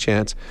scoring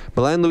chance.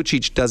 Milan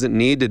Lucic doesn't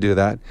need to do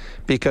that,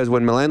 because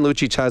when Milan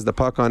Lucic has the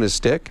puck on his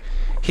stick,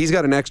 he's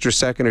got an extra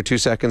second or 2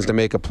 seconds to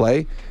make a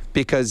play,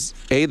 because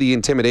A, the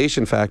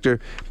intimidation factor,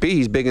 B,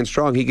 he's big and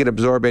strong, he can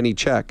absorb any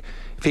check.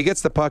 If he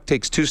gets the puck,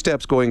 takes 2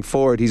 steps going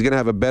forward, he's going to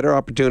have a better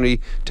opportunity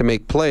to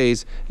make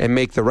plays and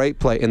make the right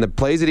play. And the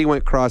plays that he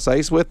went cross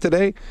ice with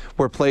today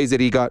were plays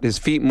that he got his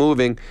feet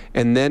moving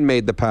and then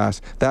made the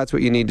pass. That's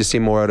what you need to see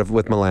more out of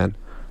with Milan.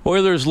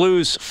 Oilers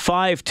lose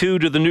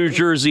 5-2 to the New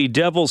Jersey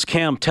Devils.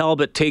 Cam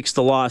Talbot takes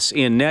the loss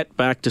in net.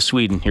 Back to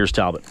Sweden. Here's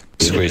Talbot.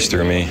 Squeezed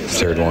through me,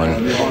 third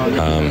one.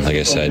 Like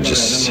I said,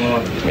 just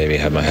maybe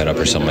had my head up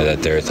or something like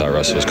that there. Thought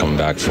Russell was coming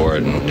back for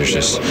it, and there's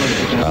just,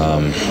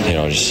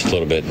 just a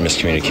little bit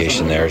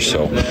miscommunication there.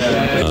 So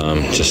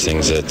just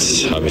things that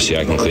obviously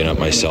I can clean up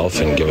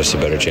myself and give us a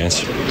better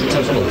chance.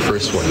 Well, the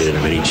first one, you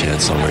didn't have any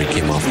chance on where he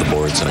came off the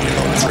boards on in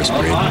the first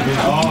period.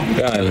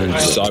 Yeah,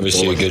 it's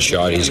obviously a good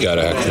shot. He's got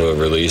a heck of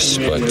a release,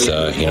 but,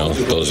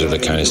 those are the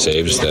kind of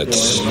saves that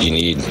you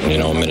need,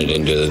 a minute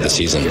into the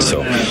season.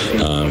 So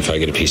if I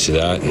get a piece of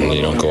that and they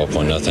don't go up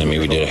 1-0, I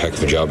mean, we did a heck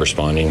of a job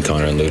responding,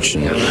 Connor and Luch,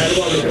 and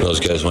those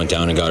guys went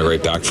down and got it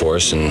right back for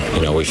us, and,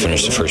 we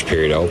finished the first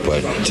period out,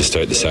 but to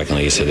start the second,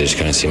 like you said, they just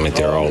kind of seemed like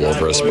they were all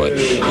over us, but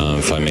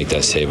if I make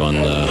that save on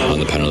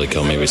the penalty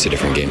kill, maybe it's a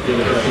different game.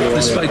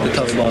 Despite the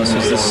tough loss,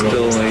 is this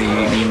still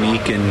a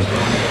unique and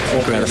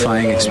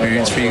gratifying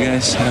experience for you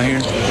guys out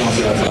here?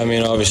 I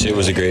mean, obviously it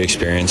was a great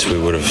experience. We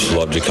would have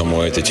loved to come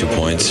away with the 2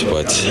 points,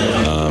 but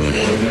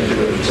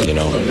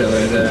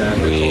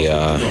we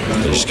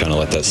just kind of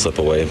let that slip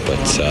away.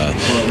 But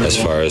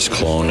as far as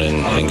Cologne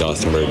and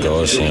Gothenburg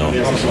goes,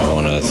 I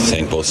want to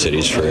thank both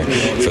cities for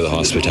the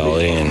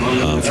hospitality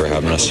and for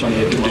having us.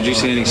 Did you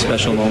see any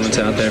special moments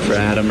out there for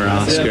Adam or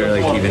Oscar,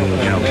 like even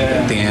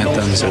the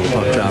anthems or the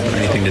puck drop or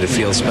anything? Did it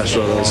feel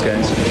special to those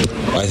guys?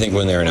 I think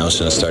when they were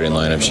announcing the starting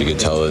lineups, you could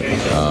tell that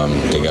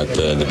they got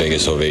the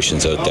biggest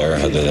ovations out there,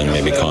 other than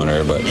maybe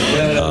Connor. But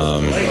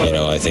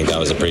I think that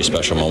was a pretty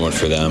special moment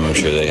for them. I'm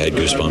sure they had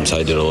goosebumps.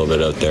 I did a little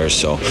bit out there,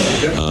 so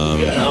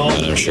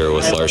and I'm sure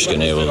with Larson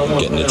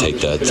getting to take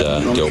that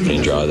the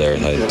opening draw there,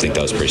 I think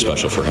that was pretty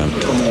special for him.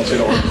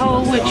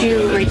 How would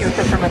you rate your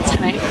performance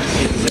tonight?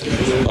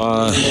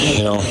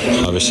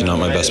 Obviously not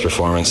my best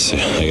performance.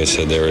 Like I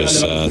said, there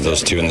was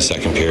those two in the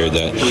second period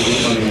that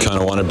kind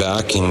of wanted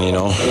back, and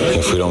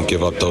if we don't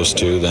give up those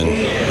two, then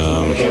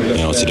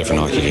it's a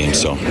different hockey game.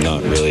 So I'm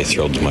not really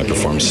thrilled with my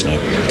performance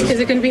tonight. Is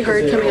it going to be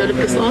hard coming out of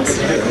this loss?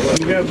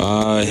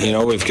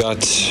 We've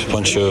got a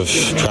bunch of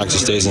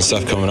practice days and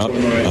stuff coming up.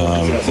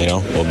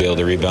 We'll be able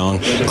to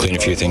rebound, clean a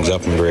few things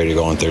up, and be ready to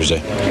go on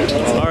Thursday.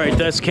 All right,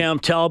 that's Cam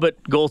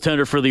Talbot,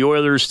 goaltender for the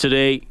Oilers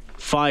today.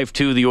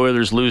 5-2, the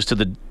Oilers lose to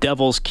the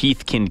Devils.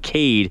 Keith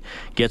Kincaid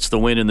gets the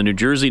win in the New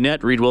Jersey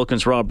net. Reed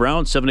Wilkins, Rob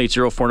Brown,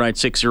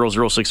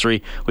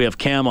 780-496-0063. We have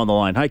Cam on the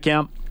line. Hi,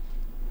 Cam.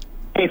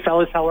 Hey,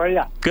 fellas, how are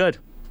you? Good.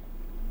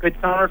 Good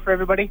summer for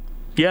everybody?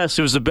 Yes,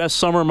 it was the best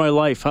summer of my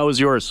life. How was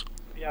yours?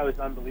 Yeah, it was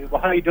unbelievable.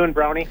 How are you doing,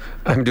 Brownie?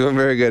 I'm doing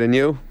very good. And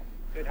you?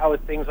 Good. How was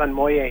things on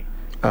Moye?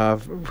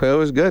 It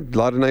was good. A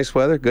lot of nice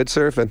weather. Good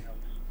surfing.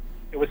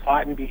 It was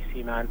hot in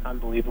BC, man.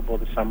 Unbelievable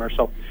this summer.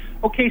 So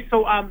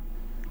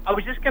I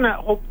was just going to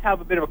hope to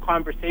have a bit of a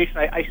conversation.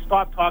 I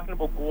stopped talking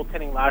about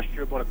goaltending last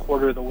year about a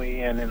quarter of the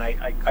way in, and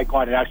I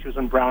got it. Actually, it was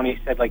when Brownie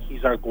said,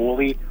 he's our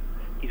goalie.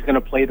 He's going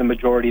to play the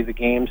majority of the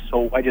games.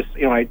 So I just,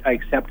 I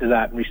accepted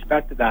that and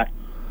respected that.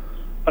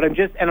 But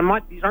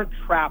these aren't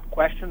trap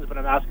questions, but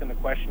I'm asking the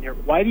question here.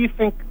 Why do you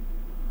think,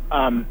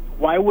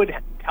 why would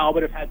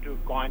Talbot have had to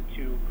have gone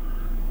to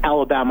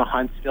Alabama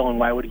Huntsville, and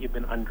why would he have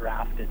been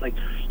undrafted? Like,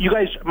 you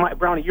guys,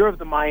 Brownie, you're of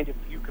the mind if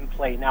you can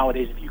play.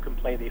 Nowadays, if you can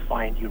play, they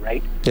find you,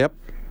 right? Yep.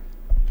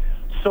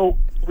 So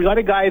we got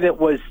a guy that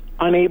was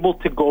unable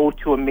to go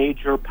to a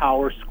major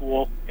power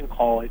school in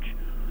college,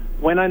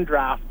 went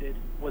undrafted,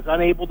 was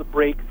unable to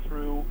break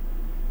through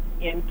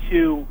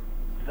into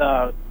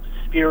the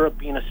sphere of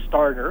being a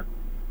starter.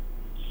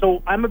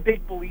 So I'm a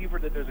big believer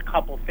that there's a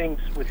couple things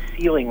with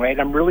ceiling, right?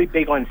 I'm really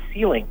big on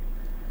ceiling.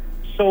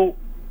 So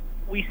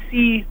we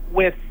see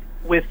with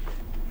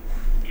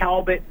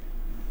Talbot,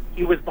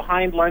 he was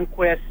behind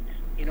Lundqvist.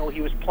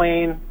 He was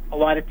playing a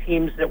lot of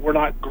teams that were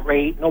not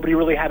great. Nobody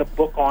really had a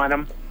book on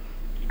him.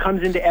 He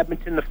comes into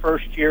Edmonton the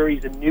first year.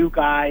 He's a new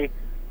guy.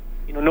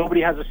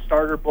 Nobody has a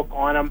starter book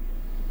on him.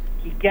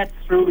 He gets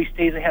through. He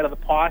stays ahead of the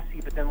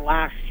posse. But then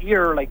last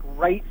year,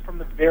 right from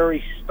the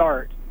very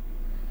start,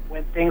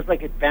 when things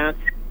like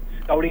advanced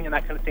scouting and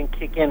that kind of thing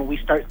kick in, we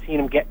start seeing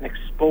him getting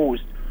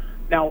exposed.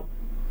 Now,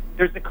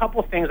 there's a couple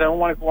of things. I don't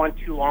want to go on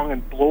too long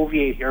and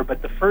bloviate here,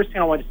 but the first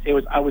thing I wanted to say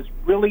was I was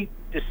really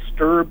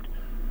disturbed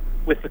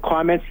with the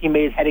comments he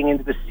made heading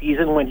into the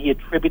season when he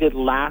attributed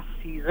last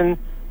season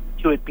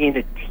to it being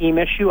a team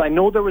issue. I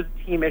know there was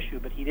a team issue,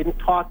 but he didn't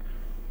talk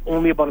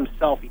only about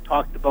himself. He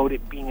talked about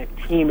it being a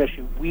team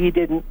issue. We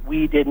didn't.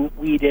 The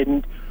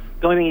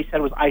only thing he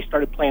said was, I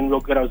started playing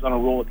real good. I was on a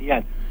roll at the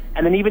end.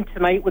 And then even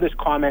tonight with his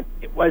comment,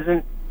 it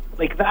wasn't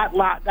like that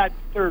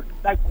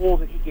goal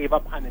that he gave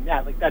up behind the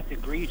net. That's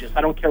egregious.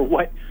 I don't care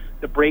what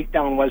the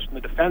breakdown was from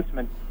the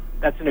defenseman.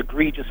 That's an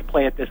egregious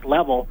play at this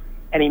level.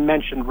 And he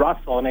mentioned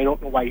Russell, and I don't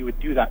know why he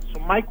would do that. So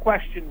my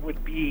question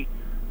would be,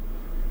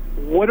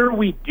 what are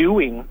we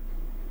doing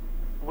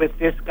with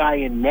this guy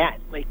in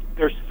net?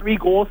 There's 3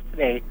 goals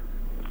today.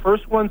 The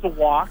first one's a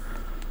walk.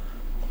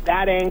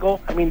 That angle,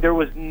 there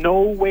was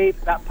no way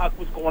that puck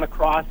was going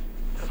across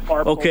the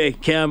far post. Okay,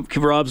 Cam,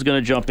 Rob's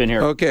going to jump in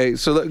here. Okay,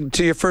 so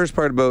to your first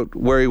part about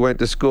where he went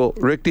to school,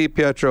 Rick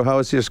DiPietro, how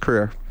was his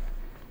career?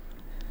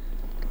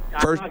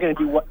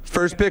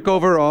 First pick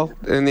overall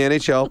in the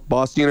NHL,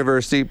 Boston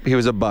University. He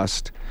was a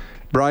bust.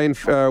 Brian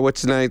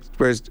Finley,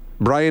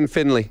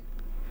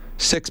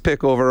 6th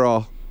pick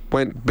overall.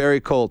 Went Barry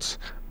Colts,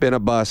 been a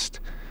bust.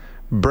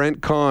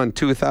 Brent Kahn,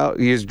 2000.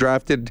 He was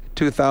drafted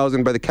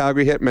 2000 by the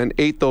Calgary Hitmen,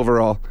 8th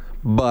overall,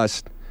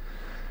 bust.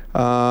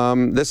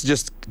 This is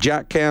just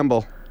Jack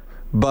Campbell,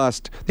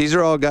 bust. These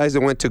are all guys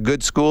that went to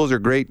good schools or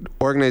great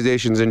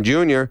organizations in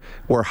junior,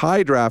 were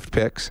high draft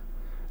picks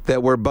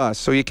that were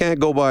busts. So you can't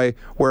go by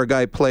where a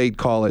guy played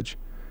college.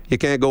 You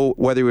can't go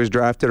whether he was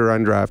drafted or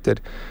undrafted.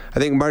 I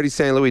think Marty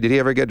St. Louis, did he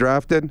ever get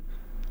drafted?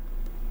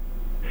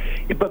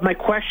 But my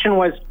question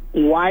was,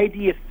 why do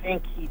you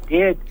think he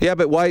did? Yeah,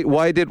 but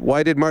why did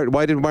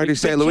Marty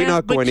St. Louis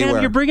not go anywhere?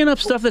 Cam, you're bringing up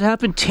stuff that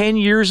happened 10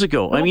 years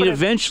ago.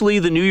 Eventually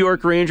the New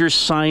York Rangers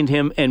signed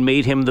him and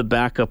made him the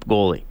backup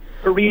goalie.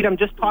 Reed, I'm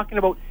just talking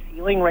about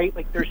ceiling, right?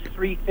 There's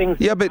 3 things.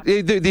 Yeah, but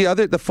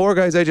the 4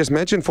 guys I just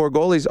mentioned, 4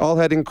 goalies, all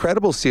had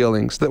incredible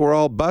ceilings that were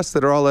all busts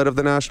that are all out of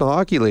the National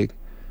Hockey League.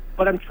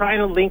 But I'm trying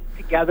to link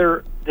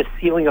together the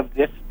ceiling of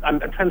this. I'm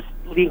trying to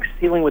link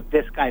ceiling with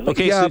this guy.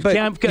 Okay, yeah,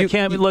 so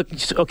Cam, look.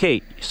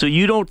 Okay, so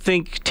you don't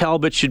think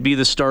Talbot should be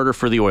the starter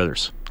for the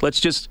Oilers?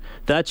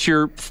 That's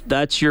your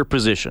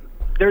position.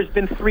 There's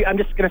been 3. I'm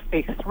just going to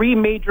say 3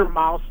 major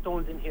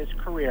milestones in his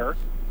career: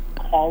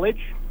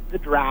 college, the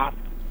draft,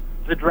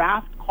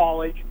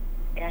 college,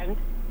 and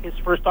his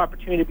first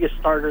opportunity to be a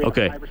starter.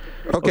 Okay. In 5 or 6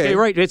 years. Okay,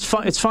 right. It's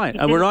fine. It's fine.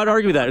 We're not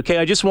arguing that. Okay,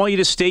 I just want you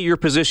to state your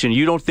position.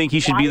 You don't think he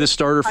should be the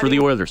starter for the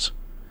Oilers.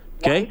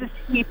 Okay. Why does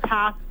he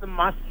pass the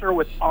muster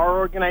with our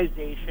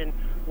organization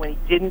when he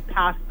didn't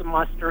pass the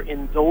muster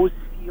in those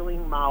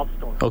ceiling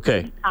milestone.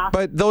 Okay.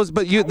 But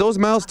those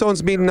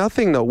milestones mean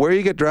nothing, though. Where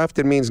you get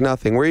drafted means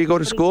nothing. Where you go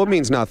to school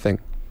means nothing.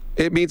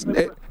 It means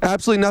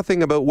absolutely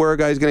nothing about where a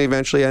guy's going to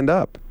eventually end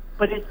up.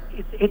 But it's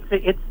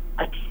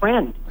a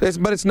trend.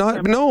 But it's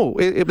not. No,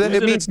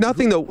 it means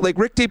nothing, though. Like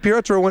Rick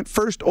DiPietro went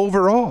first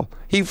overall.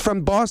 He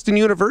from Boston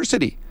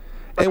University,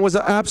 and was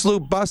an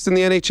absolute bust in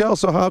the NHL.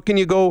 So how can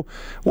you go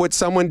what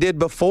someone did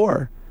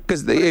before?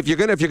 Because if you're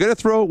gonna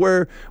throw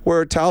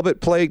where Talbot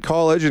played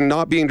college and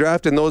not being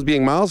drafted and those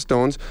being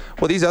milestones,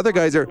 well, these other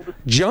guys are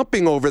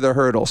jumping over the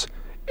hurdles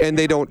and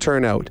they don't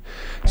turn out.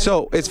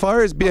 So as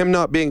far as him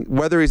not being,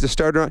 whether he's a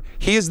starter or not,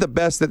 he is the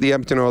best that the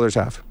Edmonton Oilers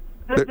have.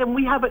 Then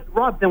we have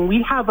Rob. Then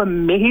we have a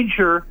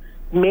major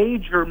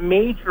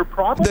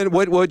problem. Then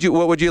what would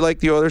you like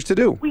the Oilers to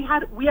do? We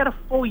had a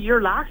full year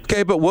last year.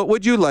 Okay, but what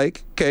would you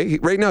like? Okay,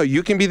 right now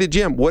you can be the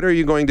GM. What are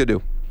you going to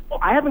do? Well,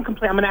 I haven't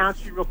complained. I'm going to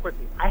answer you real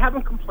quickly. I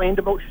haven't complained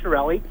about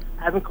Chiarelli.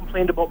 I haven't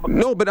complained about McCarr.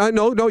 No, but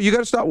no. You got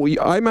to stop.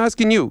 I'm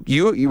asking you.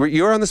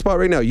 You're on the spot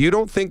right now. You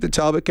don't think that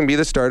Talbot can be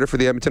the starter for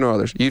the Edmonton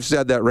Oilers. You've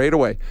said that right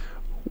away.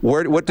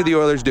 What do the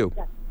Oilers do?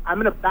 I'm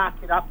going to back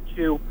it up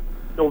to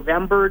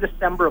November,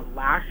 December of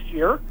last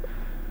year,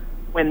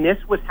 when this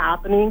was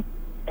happening.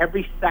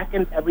 Every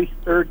second, every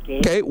third game.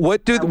 Okay,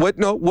 what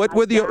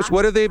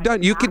have they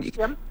done?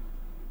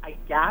 I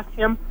gas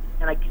him,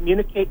 and I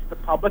communicate to the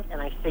public, and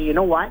I say, you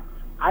know what?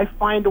 I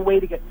find a way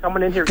to get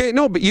someone in here. Okay,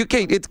 no, but you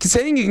can't. It's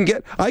saying you can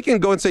get. I can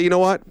go and say, you know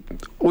what?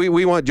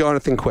 We want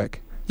Jonathan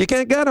Quick. You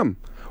can't get him.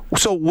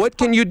 So what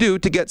can you do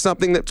to get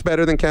something that's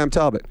better than Cam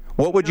Talbot?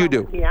 What would you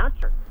do? The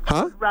answer.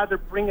 Huh? I'd rather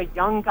bring a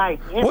young guy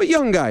in. What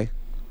young guy?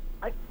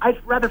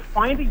 I'd rather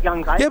find a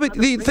young guy. Yeah, but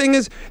the thing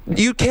is,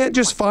 you can't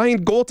just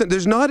find goaltend.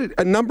 There's not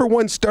a number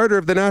one starter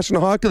of the National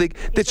Hockey League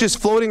that's just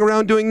floating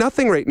around doing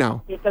nothing right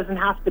now. It doesn't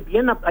have to be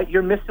a number.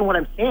 You're missing what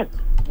I'm saying.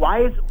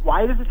 Why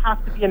does it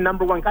have to be a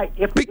number one guy?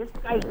 If this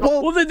guy's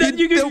then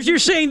you're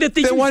saying that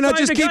then why not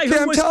just keep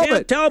Cam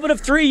Talbot? Talbot of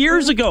 3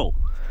 years ago.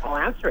 I'll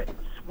answer it.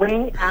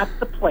 Swing at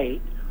the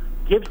plate.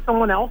 Give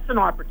someone else an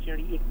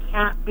opportunity. It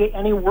can't be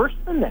any worse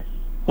than this.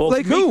 Well,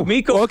 like who?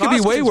 Mikko it could be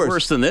way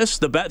worse than this.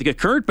 The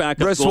current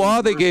backup.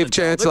 Brossoit, they gave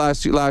chance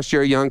last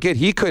year. A young kid,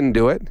 he couldn't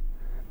do it.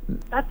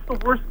 That's the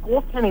worst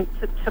goaltending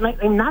tonight.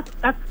 I mean, that's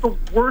the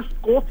worst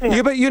goaltending.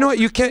 Yeah, but you know what?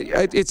 You can't.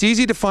 It's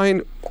easy to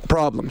find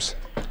problems.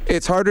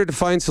 It's harder to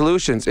find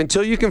solutions.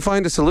 Until you can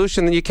find a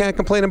solution, then you can't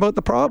complain about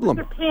the problem.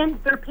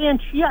 They're paying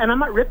Chia, and I'm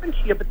not ripping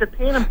Chia, but they're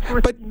paying him.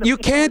 But you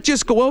can't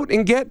just go out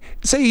and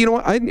say, you know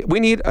what? We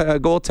need a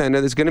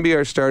goaltender that's going to be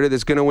our starter,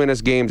 that's going to win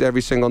us games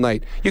every single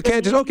night. You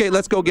can't just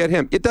let's go get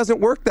him. It doesn't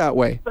work that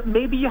way. But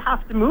maybe you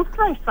have to move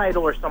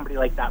Draisaitl or somebody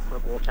like that for a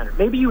goaltender.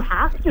 Maybe you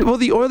have to. Well,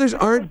 the Oilers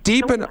aren't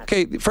deep enough.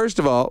 Okay, first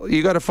of all,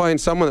 you got to find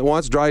someone that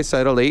wants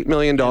Draisaitl $8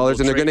 million, and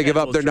they're going to give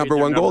up their number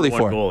one goalie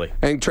for it,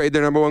 and trade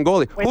their number one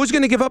goalie. Who's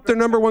going to give up their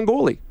number one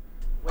goalie?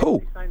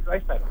 Who?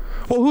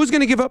 Well, who's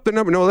going to give up their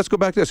number? No, let's go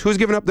back to this. Who's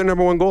giving up their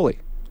number one goalie?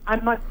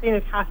 I'm not saying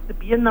it has to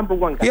be a number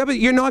one guy. Yeah, but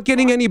you're not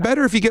getting any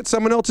better if you get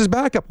someone else's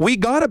backup. We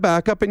got a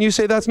backup, and you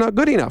say that's not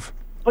good enough.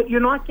 But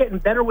you're not getting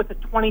better with a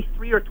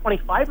 23 or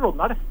 25-year-old,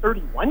 not a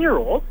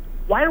 31-year-old.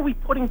 Why are we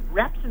putting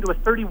reps into a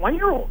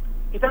 31-year-old?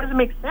 It doesn't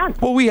make sense.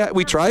 Well,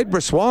 we tried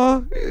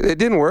Brossoit. It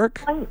didn't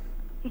work.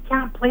 He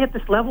can't play at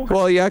this level.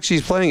 Well,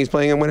 he's playing. He's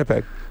playing in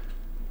Winnipeg.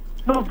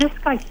 No, this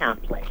guy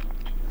can't play.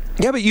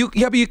 Yeah, but you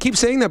keep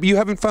saying that, but you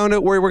haven't found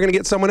out where we're going to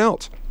get someone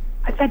else.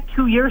 I've had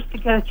 2 years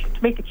to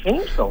make a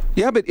change, though.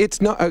 Yeah, but it's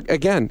not.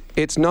 Again,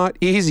 it's not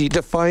easy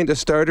to find a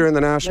starter in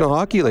the National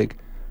Hockey League.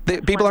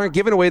 People aren't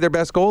giving away their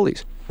best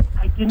goalies.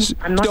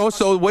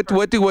 So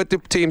what do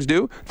teams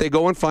do? They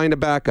go and find a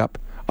backup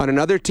on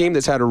another team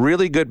that's had a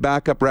really good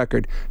backup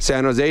record.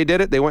 San Jose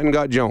did it. They went and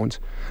got Jones.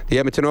 The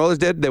Edmonton Oilers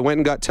did. They went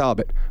and got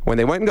Talbot. When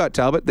they went and got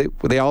Talbot,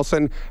 they all of a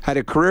sudden had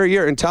a career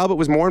year, and Talbot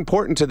was more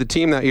important to the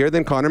team that year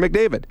than Connor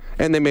McDavid,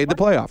 and they made the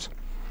playoffs.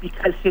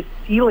 Because his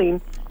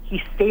ceiling,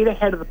 he stayed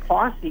ahead of the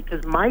posse,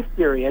 because my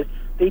theory is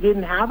they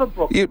didn't have a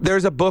book.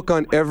 There's a book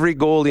on every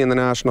goalie in the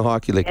National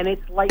Hockey League. And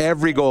it's like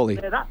every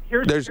goalie.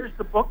 Here's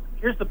the book.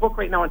 Here's the book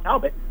right now on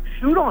Talbot.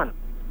 Shoot on him.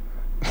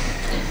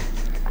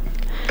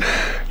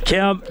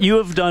 Cam, you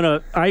have done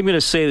I'm going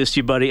to say this to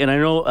you, buddy, and I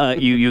know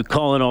you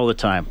call in all the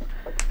time.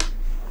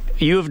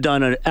 You have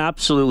done an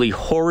absolutely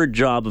horrid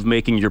job of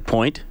making your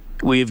point.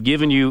 We have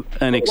given you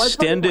an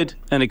extended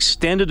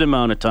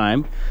amount of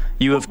time.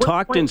 You have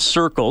talked in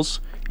circles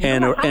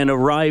and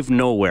arrived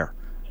nowhere.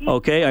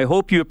 Okay? I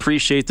hope you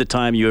appreciate the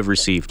time you have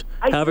received.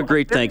 Have a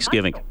great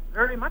Thanksgiving.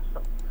 Very much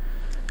so.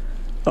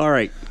 All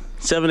right.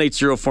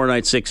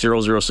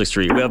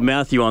 780-496-0063. We have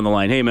Matthew on the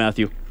line. Hey,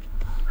 Matthew.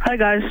 Hi,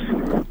 guys.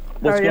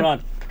 What's going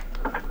on?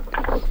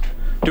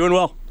 Doing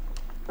well.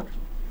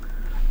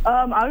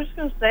 I was just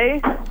going to say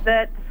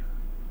that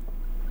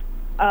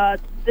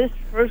this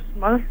first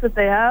month that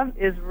they have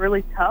is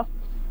really tough,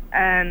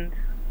 and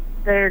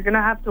they're going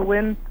to have to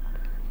win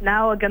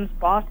now against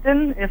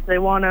Boston if they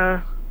want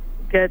to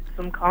get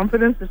some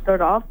confidence to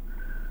start off.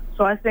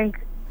 So I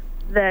think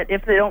that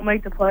if they don't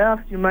make the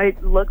playoffs, you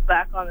might look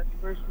back on this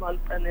first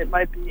month, and it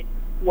might be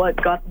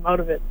what got them out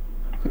of it.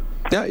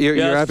 Yeah,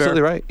 you're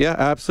absolutely right. Yeah,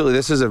 absolutely.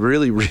 This is a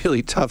really,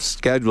 really tough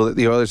schedule that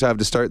the Oilers have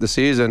to start the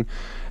season.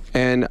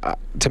 And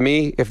to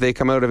me, if they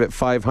come out of it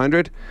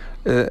 500,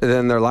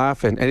 then they're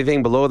laughing.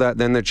 Anything below that,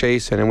 then they're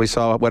chasing. And we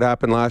saw what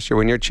happened last year.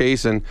 When you're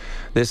chasing,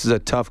 this is a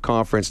tough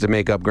conference to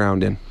make up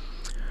ground in.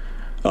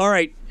 All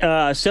right,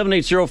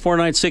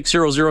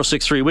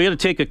 780-496-0063. We got to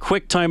take a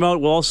quick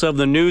timeout. We'll also have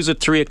the news at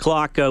 3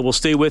 o'clock. We'll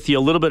stay with you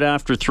a little bit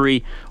after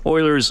 3.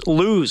 Oilers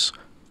lose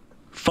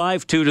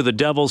 5-2 to the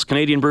Devils.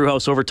 Canadian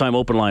Brewhouse Overtime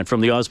Open Line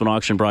from the Osmond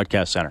Auction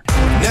Broadcast Center.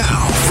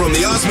 Now, from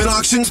the Osmond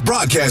Auctions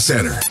Broadcast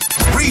Center,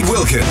 Reed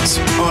Wilkins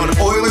on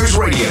Oilers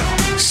Radio,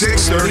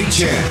 630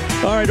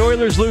 CHED. All right,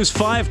 Oilers lose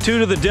 5-2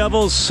 to the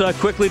Devils.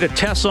 Quickly to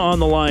Tessa on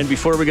the line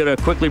before we got to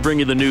quickly bring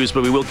you the news,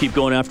 but we will keep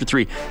going after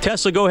 3.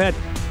 Tessa, go ahead.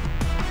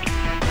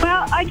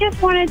 Well, I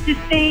just wanted to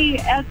say,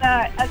 as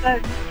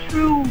a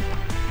true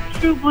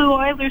blue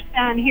Oilers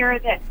fan here,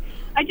 that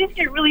I just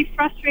get really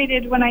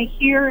frustrated when I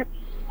hear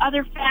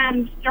other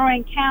fans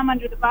throwing Cam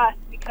under the bus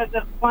because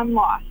of one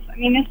loss. I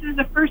mean, this is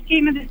the first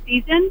game of the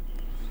season.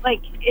 I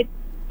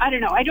don't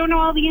know. I don't know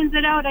all the ins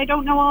and outs. I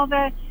don't know all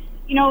the,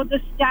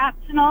 the stats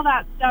and all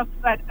that stuff.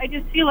 But I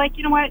just feel like,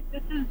 you know what,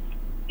 this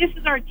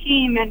is our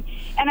team, and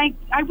I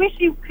wish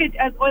you could,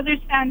 as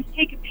Oilers fans,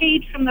 take a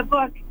page from the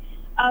book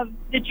of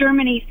the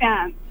Germany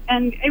fans.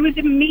 And it was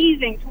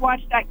amazing to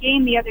watch that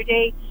game the other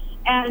day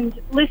and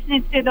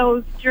listening to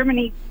those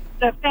the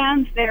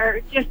fans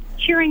there, just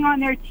cheering on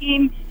their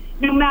team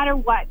no matter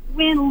what.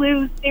 Win,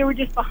 lose, they were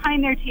just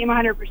behind their team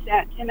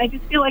 100%. And I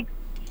just feel like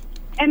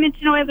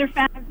Edmonton Oilers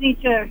fans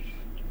need to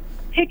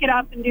pick it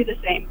up and do the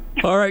same.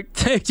 All right.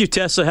 Thank you,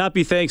 Tessa.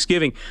 Happy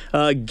Thanksgiving.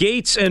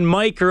 Gates and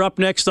Mike are up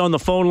next on the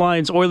phone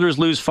lines. Oilers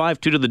lose 5-2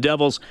 to the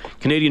Devils.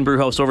 Canadian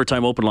Brewhouse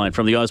Overtime Open Line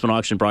from the Osmond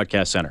Auction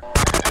Broadcast Center.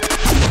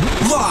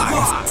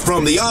 Live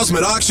from the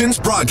Osmond Auctions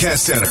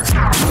Broadcast Center.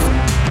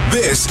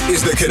 This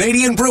is the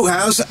Canadian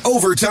Brewhouse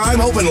Overtime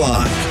Open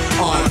Line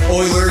on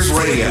Oilers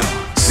Radio,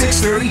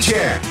 630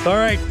 CHED. All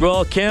right.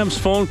 Well, Cam's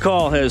phone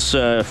call has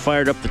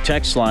fired up the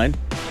text line.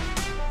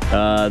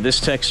 This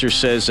texter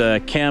says,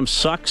 Cam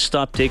sucks,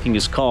 stop taking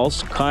his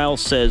calls. Kyle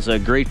says,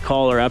 great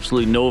caller,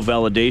 absolutely no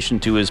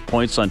validation to his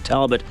points on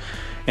Talbot.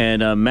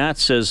 And Matt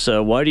says,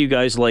 why do you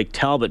guys like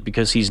Talbot?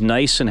 Because he's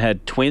nice and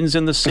had twins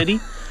in the city?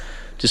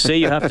 To say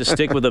you have to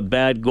stick with a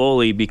bad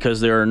goalie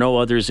because there are no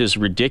others is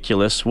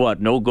ridiculous.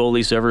 What, no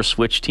goalies ever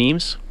switch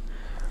teams?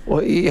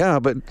 Well, yeah,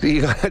 but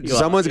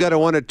someone's got to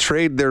want to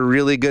trade their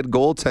really good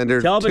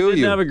goaltender Talbot to you.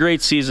 didn't have a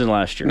great season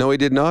last year. No, he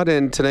did not,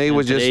 and today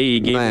was just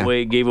he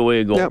gave away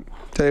a goal. Yep,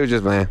 today was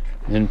just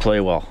Didn't play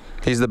well.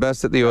 He's the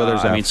best that the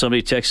Oilers have. I mean,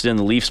 somebody texted in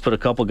the Leafs put a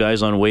couple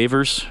guys on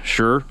waivers.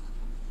 Sure.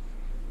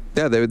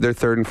 Yeah, they're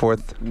third and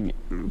fourth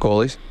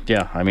goalies.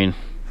 Yeah, I mean,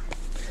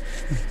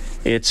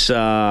 it's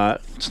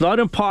not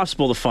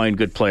impossible to find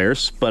good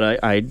players,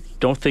 but I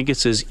don't think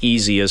it's as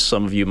easy as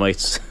some of you might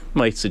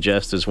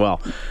suggest as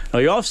well. Now,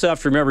 you also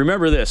have to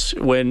remember this.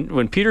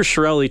 When Peter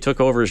Chiarelli took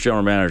over as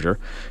general manager,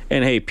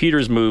 and hey,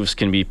 Peter's moves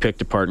can be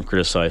picked apart and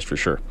criticized for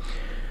sure.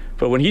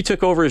 But when he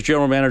took over as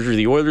general manager,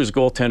 the Oilers'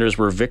 goaltenders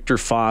were Victor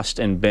Fost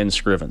and Ben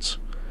Scrivens.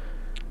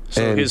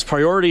 So his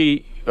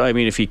priority, I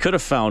mean, if he could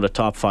have found a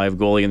top 5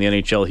 goalie in the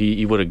NHL,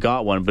 he would have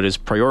got one, but his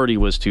priority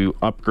was to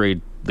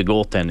upgrade the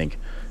goaltending.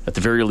 At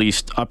the very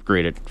least,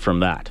 upgrade it from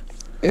that.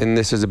 And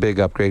this is a big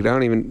upgrade.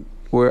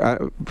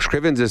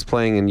 Scrivens is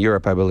playing in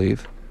Europe, I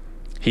believe.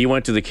 He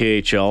went to the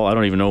KHL. I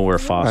don't even know where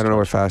Fost is. I don't know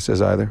where Fost is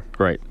either.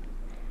 Right.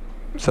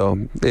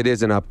 So it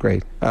is an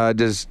upgrade.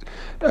 And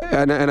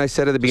I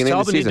said at the beginning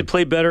of the season, need to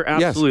play better.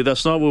 Absolutely, yes.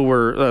 That's not what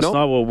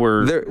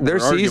we're. Their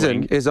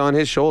season is on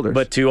his shoulders.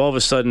 But to all of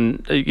a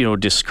sudden,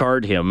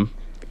 discard him,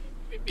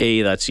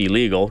 that's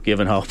illegal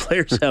given how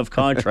players have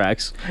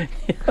contracts.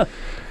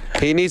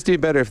 He needs to be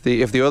better. If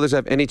the Oilers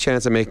have any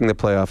chance of making the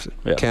playoffs,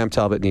 Cam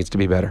Talbot needs to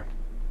be better.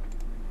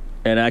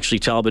 And actually,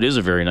 Talbot is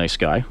a very nice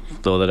guy,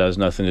 though that has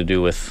nothing to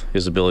do with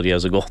his ability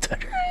as a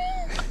goaltender.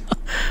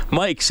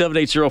 Mike,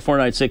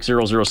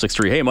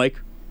 780-496-0063. Hey, Mike.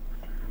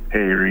 Hey,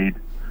 Reed.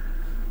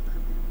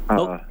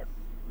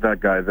 That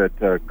guy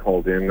that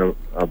called in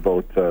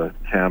about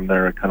Cam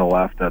there, I kind of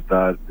laughed at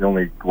that. The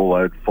only goal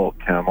I'd fault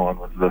Cam on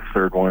was the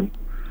third one.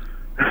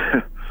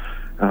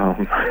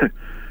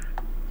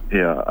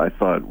 Yeah, I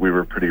thought we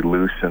were pretty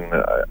loose, and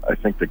I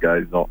think the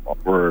guys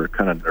were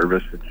kind of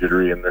nervous and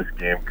jittery in this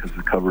game because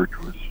the coverage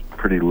was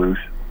pretty loose.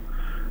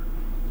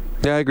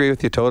 Yeah, I agree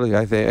with you totally.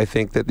 I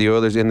think that the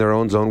Oilers in their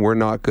own zone were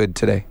not good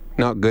today.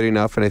 Not good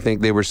enough, and I think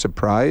they were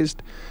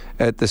surprised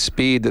at the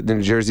speed that the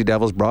New Jersey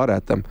Devils brought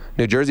at them.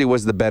 New Jersey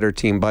was the better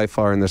team by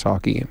far in this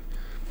hockey game.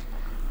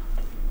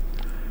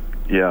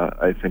 Yeah,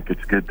 I think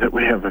it's good that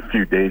we have a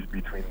few days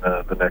between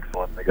the next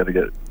one. They got to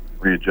get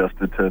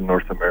readjusted to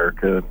North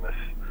America, and this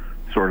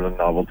sort of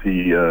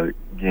novelty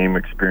game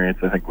experience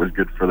I think was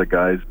good for the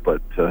guys,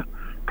 but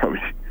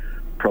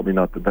probably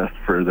not the best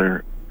for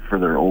their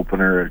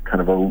opener.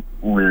 Kind of a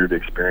weird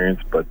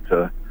experience, but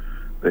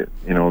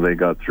they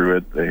got through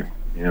it.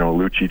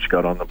 Lucic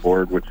got on the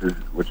board, which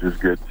is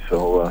good.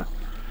 So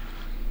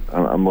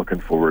I'm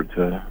looking forward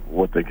to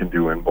what they can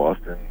do in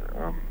Boston.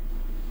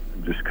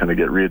 just kind of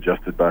get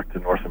readjusted back to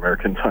North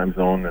American time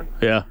zone. And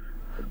yeah,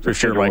 for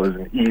sure, Mike. It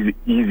wasn't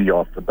easy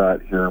off the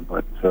bat here,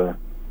 but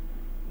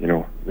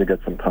they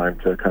got some time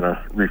to kind of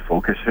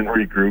refocus and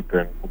regroup,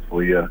 and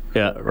hopefully,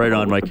 right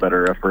on, Mike. A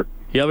better effort.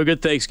 You have a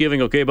good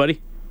Thanksgiving, okay,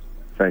 buddy?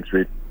 Thanks,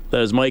 Reed.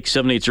 That is Mike,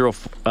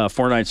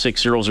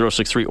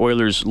 780-496-0063.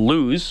 Oilers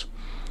lose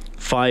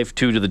 5-2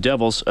 to the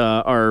Devils.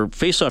 Our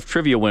face-off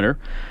trivia winner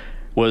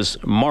was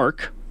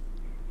Mark.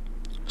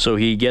 So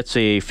he gets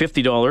a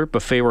 $50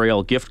 Buffet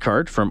Royale gift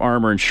card from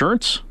Armor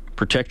Insurance.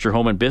 Protect your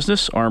home and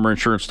business,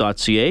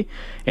 armorinsurance.ca.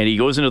 And he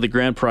goes into the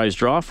grand prize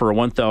draw for a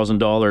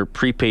 $1,000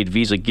 prepaid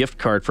Visa gift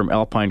card from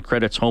Alpine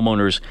Credits.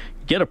 Homeowners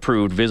get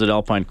approved. Visit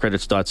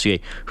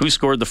alpinecredits.ca. Who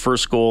scored the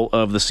first goal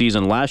of the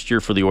season last year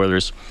for the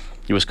Oilers?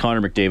 It was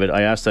Connor McDavid.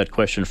 I asked that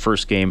question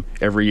first game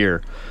every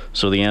year.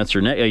 So the answer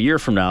a year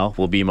from now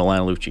will be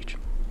Milan Lucic.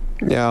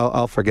 Yeah,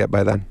 I'll forget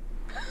by then.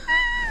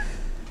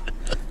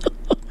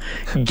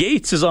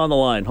 Gates is on the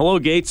line. Hello,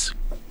 Gates.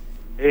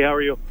 Hey, how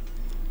are you?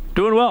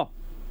 Doing well.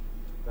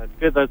 That's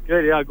good.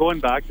 Yeah, going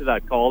back to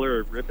that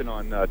caller ripping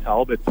on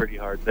Talbot pretty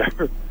hard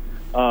there.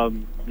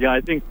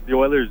 I think the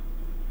Oilers,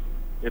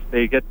 if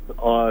they get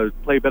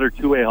play better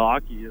two-way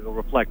hockey, it'll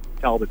reflect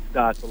Talbot's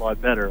stats a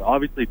lot better.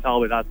 Obviously,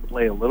 Talbot has to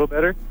play a little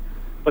better,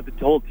 but the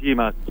whole team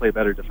has to play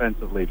better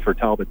defensively for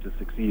Talbot to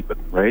succeed,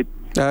 right?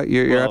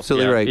 You're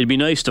absolutely right. It'd be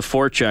nice to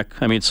forecheck.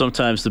 I mean,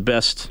 sometimes the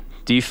best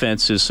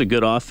defense is a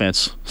good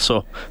offense.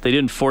 So they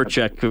didn't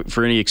forecheck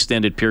for any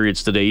extended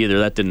periods today either.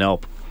 That didn't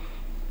help.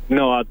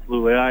 No,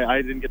 absolutely.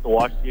 I didn't get to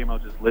watch the game. I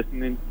was just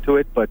listening to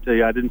it. But,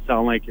 it didn't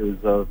sound like it was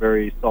a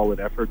very solid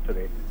effort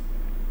today.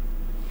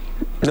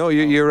 No,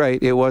 you're right.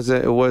 It was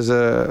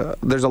a.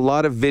 There's a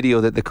lot of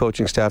video that the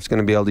coaching staff's going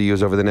to be able to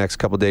use over the next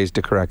couple of days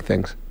to correct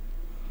things.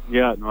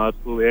 Yeah, no,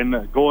 absolutely.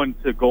 And going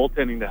to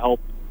goaltending to help,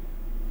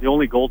 the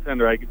only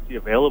goaltender I could see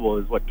available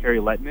is Kerry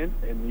Lettinen,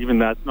 and even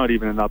that's not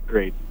even an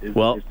upgrade.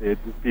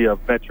 It'd be a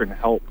veteran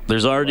help.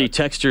 There's already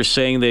texters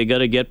saying they got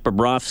to get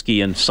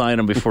Bobrovsky and sign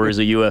him before he's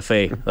a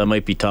UFA. That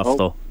might be tough,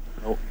 though.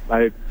 No,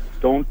 I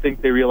don't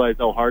think they realize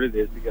how hard it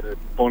is to get a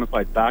bona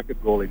fide backup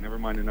goalie, never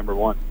mind a number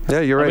one. Yeah,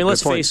 you're right. I mean,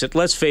 let's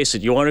face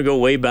it. You want to go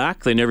way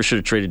back, they never should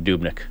have traded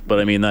Dubnyk. But,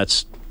 I mean,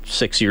 that's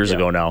 6 years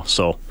ago now,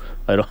 so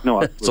I don't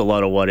know. It's a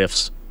lot of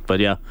what-ifs. But,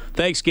 yeah.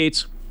 Thanks,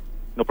 Gates.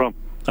 No problem.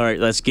 All right,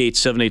 that's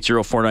Gates,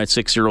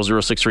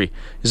 780-496-0063.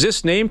 Is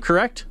this name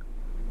correct?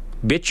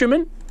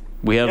 Bitumen?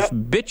 We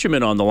have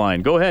Bitumen on the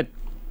line. Go ahead.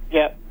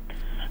 Yep.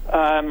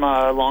 I'm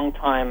a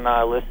long-time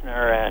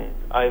listener, and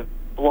I've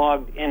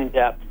blogged in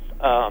depth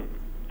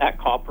at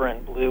Copper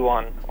and Blue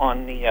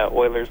on the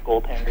Oilers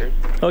goaltenders.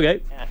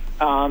 Okay.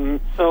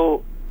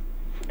 So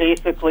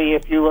basically,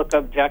 if you look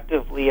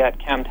objectively at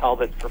Cam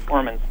Talbot's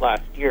performance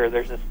last year,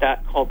 there's a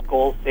stat called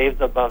goals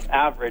saved above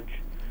average,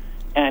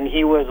 and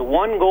he was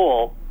 1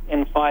 goal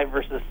in 5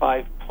 versus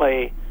 5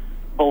 play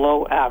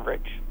below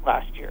average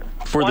last year.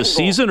 For the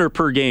season or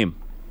per game?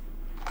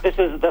 This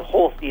is the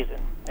whole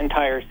season,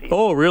 entire season.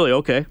 Oh, really?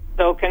 Okay.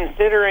 So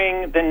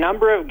considering the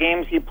number of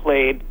games he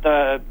played,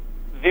 the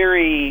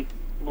very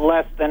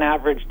less than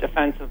average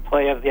defensive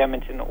play of the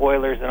Edmonton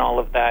Oilers and all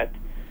of that,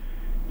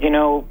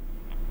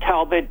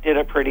 Talbot did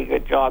a pretty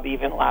good job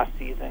even last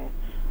season.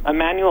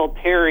 Emmanuel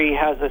Perry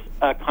has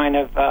a kind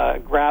of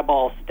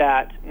grab-all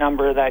stat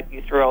number that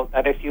you throw out,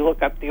 that if you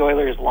look up the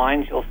Oilers'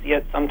 lines, you'll see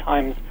it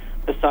sometimes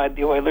beside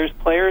the Oilers'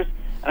 players.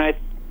 And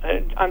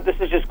this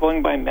is just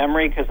going by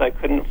memory because I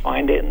couldn't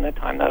find it in the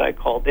time that I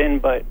called in,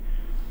 but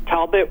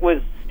Talbot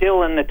was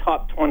still in the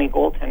top 20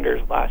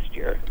 goaltenders last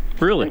year.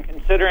 Really? And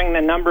considering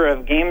the number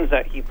of games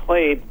that he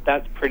played,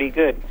 that's pretty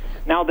good.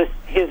 Now,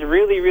 his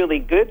really, really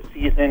good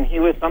season, he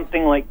was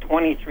something like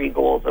 23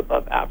 goals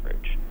above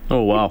average.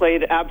 Oh, wow.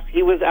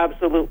 He was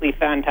absolutely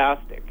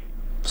fantastic.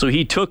 So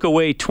he took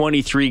away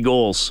 23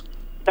 goals.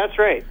 That's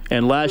right.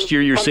 And last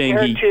year you're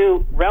saying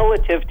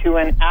relative to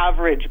an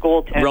average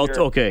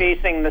goaltender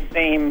facing the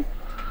same,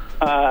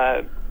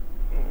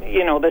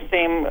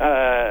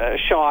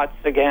 shots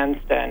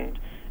against and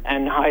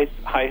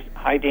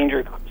high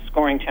danger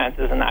scoring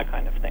chances and that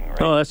kind of thing.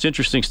 Right? Oh, that's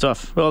interesting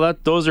stuff. Well,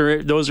 those are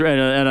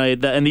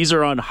and these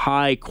are on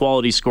high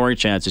quality scoring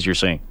chances. You're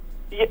saying.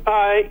 It's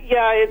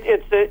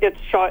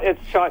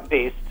shot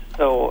based,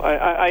 so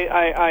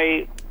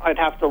I'd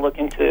have to look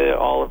into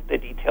all of the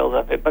details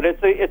of it, but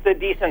it's a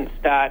decent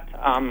stat.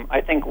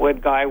 I think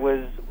Wood Guy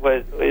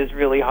is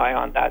really high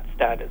on that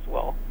stat as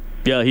well.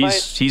 Yeah,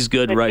 he's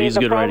good, right? He's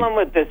good, right? The problem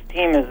with this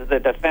team is the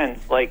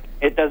defense. Like,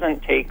 it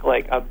doesn't take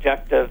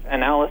objective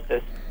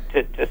analysis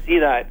to see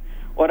that.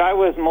 What I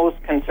was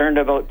most concerned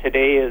about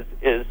today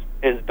is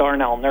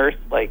Darnell Nurse.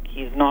 Like,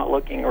 he's not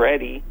looking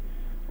ready.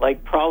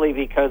 Like, probably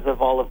because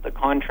of all of the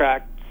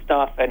contract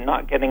stuff and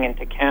not getting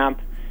into camp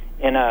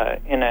in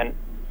a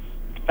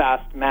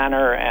fast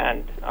manner,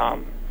 and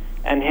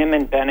him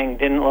and Benning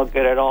didn't look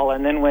good at all.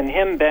 And then when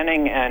him,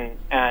 Benning, and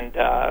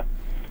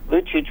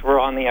Lucic were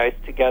on the ice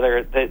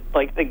together,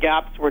 the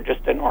gaps were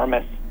just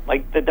enormous.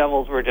 Like, the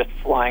Devils were just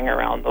flying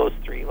around those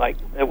three like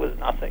it was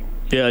nothing.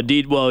 Yeah,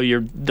 D. Well,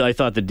 I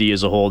thought the D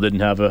as a whole didn't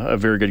have a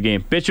very good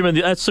game.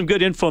 Bitchman, that's some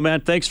good info,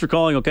 man. Thanks for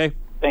calling. Okay.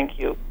 Thank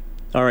you.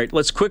 All right,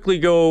 let's quickly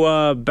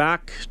go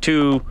back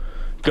to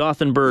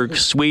Gothenburg,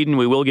 Sweden.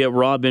 We will get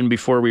Rob in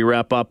before we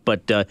wrap up,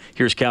 but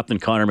here's Captain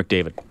Connor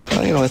McDavid.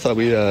 I thought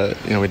we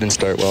didn't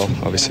start well.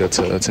 Obviously,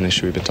 that's an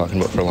issue we've been talking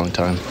about for a long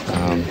time.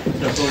 And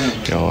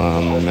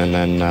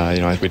then I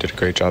think we did a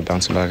great job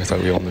bouncing back. I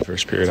thought we won the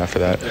first period after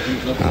that.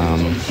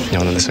 And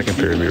then the second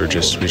period, we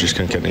just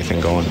couldn't get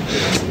anything going.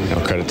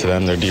 Credit to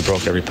them, their D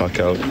broke every puck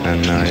out,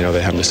 and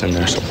they hemmed us in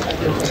there. So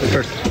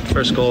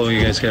first goal,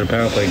 you guys got a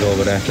power play goal,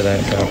 but after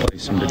that, power play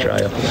seemed to dry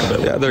up a little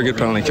bit. Yeah, they're a good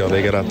penalty kill.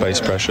 They get up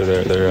ice pressure.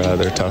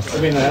 They're tough.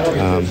 They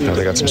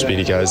got some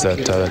speedy guys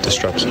that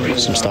disrupt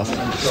some stuff.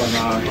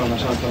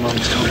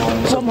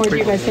 What more do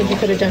you guys think you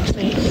could have done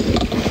tonight?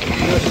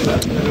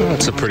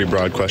 It's a pretty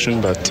broad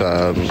question, but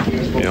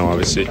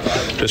obviously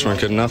just weren't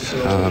good enough.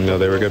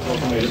 They were good.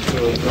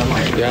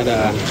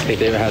 I think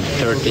they had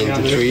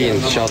 13-3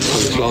 and shots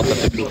from the slot at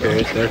the two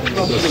periods there. I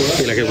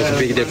feel like it was a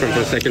big difference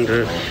from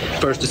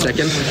first to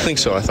second. I think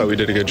so. I thought we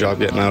did a good job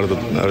getting out of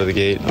the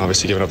gate.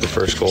 Obviously, giving up the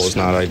first goal is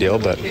not ideal,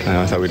 but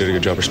I thought we did a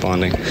good job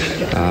responding.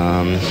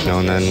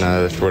 And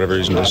then for whatever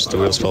reason, just the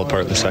wheels fell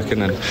apart in the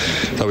second, and I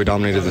thought we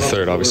dominated the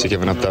third. Obviously,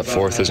 giving up that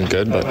fourth isn't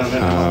good, but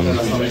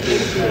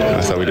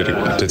I thought we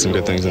did some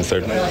good things in the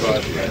third.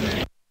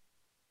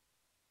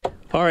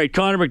 All right,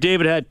 Connor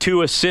McDavid had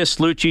 2 assists.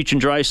 Lucic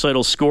and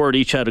Draisaitl scored.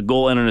 Each had a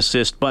goal and an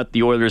assist, but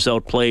the Oilers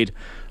outplayed,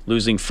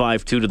 losing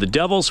 5-2 to the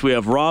Devils. We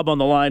have Rob on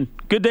the line.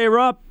 Good day,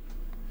 Rob.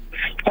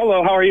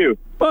 Hello, how are you?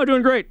 Oh,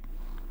 doing great.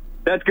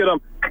 That's good.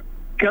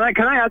 Can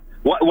I ask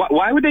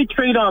why would they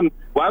trade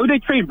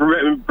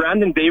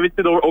Brandon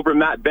Davidson over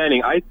Matt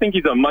Benning? I think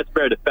he's a much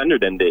better defender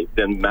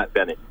than Matt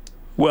Benning.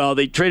 Well,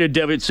 they traded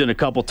Davidson a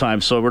couple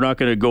times, so we're not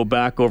going to go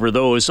back over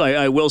those.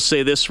 I will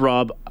say this,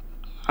 Rob.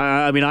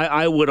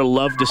 I would have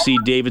loved to see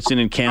Davidson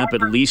in camp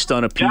at least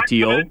on a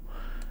PTO.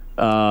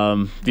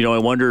 I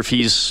wonder if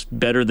he's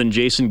better than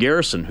Jason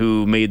Garrison,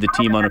 who made the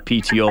team on a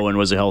PTO and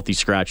was a healthy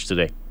scratch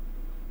today.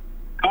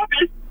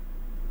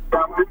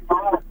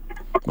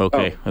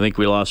 Okay, I think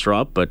we lost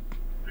Rob, but...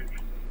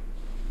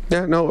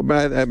 Yeah, no,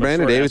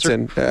 Brandon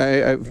Davidson,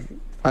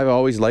 I've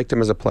always liked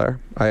him as a player.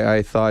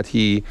 I thought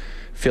he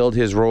filled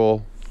his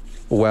role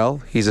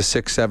well. He's a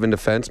 6'7"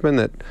 defenseman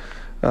that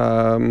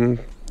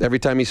every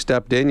time he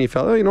stepped in, you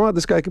felt, you know what,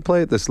 this guy could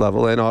play at this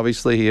level. And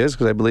obviously he is,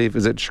 because I believe,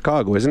 is it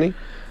Chicago, isn't he?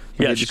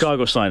 Yeah,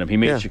 Chicago signed him. He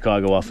made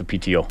Chicago off of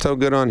PTO. So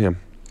good on him.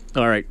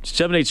 All right,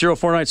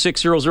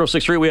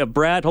 780-496-0063. We have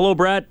Brad. Hello,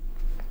 Brad.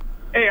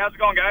 Hey, how's it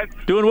going, guys?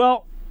 Doing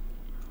well.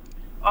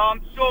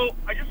 So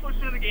I just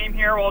listened to the game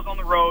here while I was on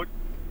the road.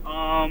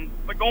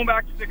 But going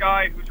back to the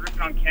guy who's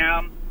ripping on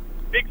Cam,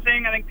 big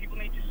thing I think people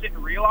need to sit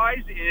and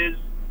realize is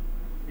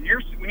when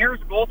you're a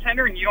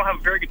goaltender and you don't have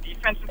a very good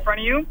defense in front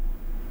of you,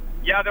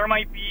 yeah, there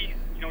might be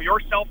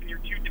yourself and your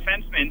 2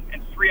 defensemen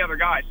and 3 other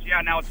guys. So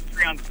yeah, now it's a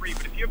 3-on-3.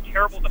 But if you have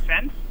terrible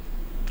defense,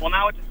 well,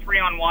 now it's a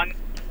 3-on-1,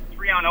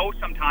 3-on-0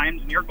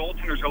 sometimes, and your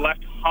goaltenders are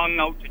left hung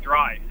out to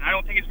dry. And I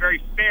don't think it's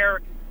very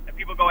fair that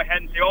people go ahead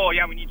and say, oh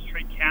yeah, we need to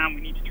trade Cam.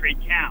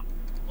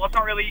 Well, that's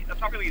not really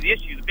the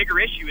issue. The bigger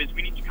issue is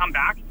we need to come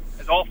back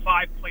as all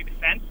 5 play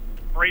defense,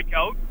 break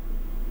out,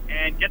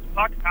 and get the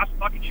puck, pass the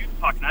puck, and shoot the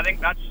puck. And I think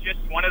that's just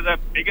one of the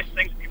biggest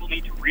things people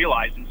need to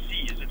realize and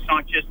see is it's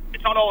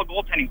not all a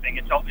goaltending thing.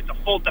 It's a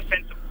full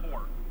defensive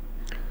core.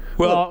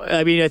 Well,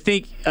 I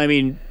think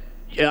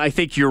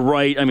you're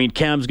right.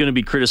 Cam's going to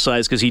be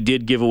criticized because he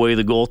did give away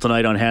the goal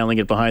tonight on handling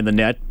it behind the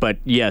net. But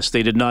yes,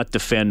 they did not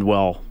defend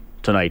well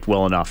tonight,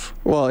 well enough.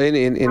 Well,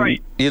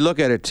 right. You look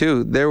at it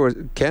too.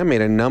 Cam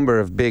made a number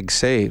of big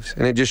saves,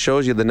 and it just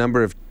shows you the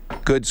number of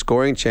good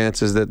scoring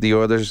chances that the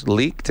Oilers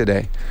leaked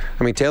today.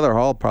 Taylor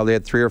Hall probably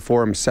had 3 or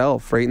 4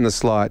 himself right in the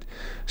slot.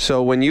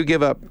 So when you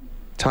give up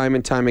time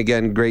and time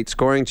again great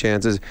scoring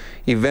chances,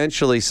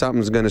 eventually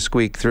something's going to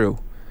squeak through.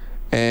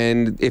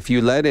 And if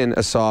you let in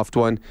a soft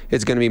one,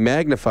 it's going to be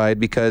magnified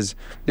because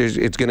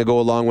it's going to go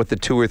along with the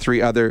 2 or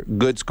 3 other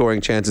good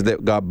scoring chances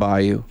that got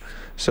by you.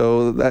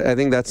 So I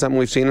think that's something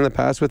we've seen in the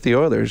past with the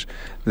Oilers,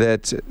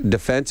 that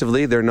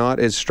defensively they're not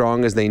as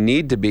strong as they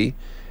need to be.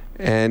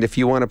 And if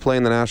you want to play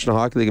in the National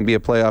Hockey League and be a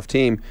playoff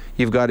team,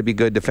 you've got to be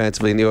good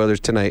defensively. And the Oilers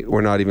tonight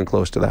were not even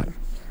close to that.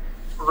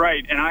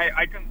 Right, and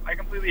I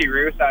completely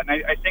agree with that.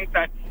 And I think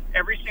that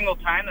every single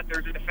time that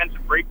there's a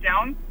defensive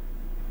breakdown,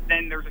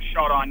 then there's a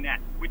shot on net,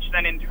 which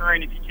then in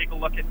turn, if you take a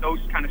look at those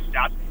kind of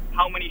stats,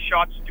 how many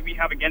shots do we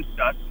have against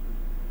us,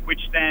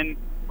 which then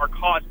are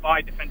caused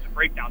by defensive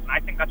breakdowns? And I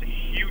think that's a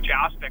huge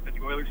aspect that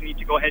the Oilers need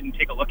to go ahead and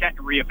take a look at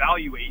and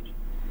reevaluate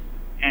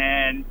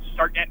and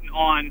start getting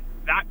on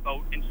that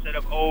boat instead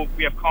of,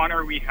 we have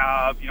Connor, we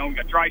got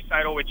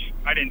Draisaitl, which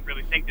I didn't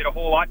really think did a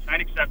whole lot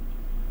tonight except,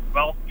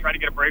 try to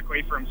get a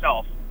breakaway for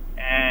himself.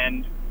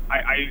 And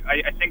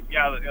I think,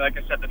 like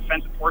I said, the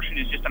defensive portion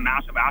is just a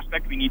massive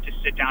aspect we need to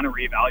sit down and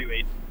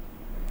reevaluate.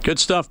 Good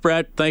stuff,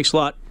 Brad. Thanks a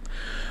lot.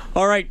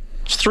 All right,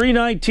 it's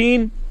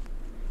 3:19.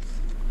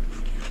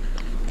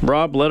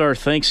 Rob, let our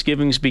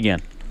Thanksgivings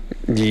begin.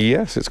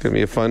 Yes, it's going to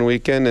be a fun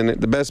weekend. And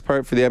the best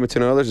part for the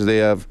Edmonton Oilers is they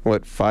have,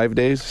 5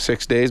 days,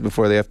 6 days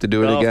before they have to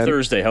do it again?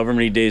 Thursday, however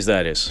many days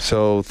that is.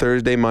 So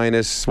Thursday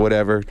minus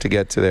whatever to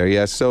get to there.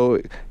 Yes, so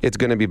it's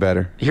going to be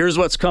better. Here's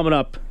what's coming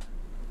up.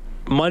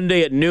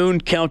 Monday at noon,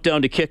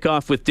 countdown to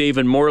kickoff with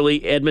David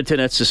Morley.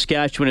 Edmonton at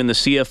Saskatchewan in the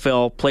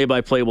CFL.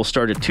 Play-by-play will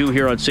start at 2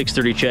 here on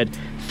 6:30 CHED.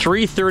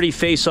 3:30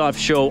 face-off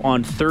show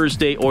on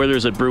Thursday.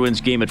 Oilers at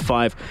Bruins game at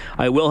 5.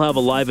 I will have a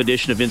live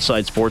edition of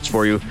Inside Sports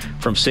for you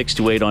from 6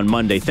 to 8 on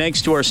Monday.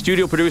 Thanks to our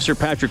studio producer,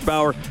 Patrick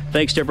Bauer.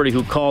 Thanks to everybody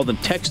who called and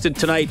texted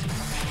tonight.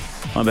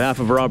 On behalf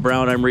of Rob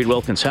Brown, I'm Reed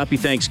Wilkins. Happy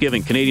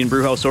Thanksgiving. Canadian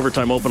Brewhouse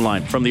Overtime Open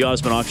Line from the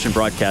Osmond Auction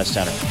Broadcast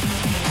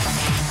Center.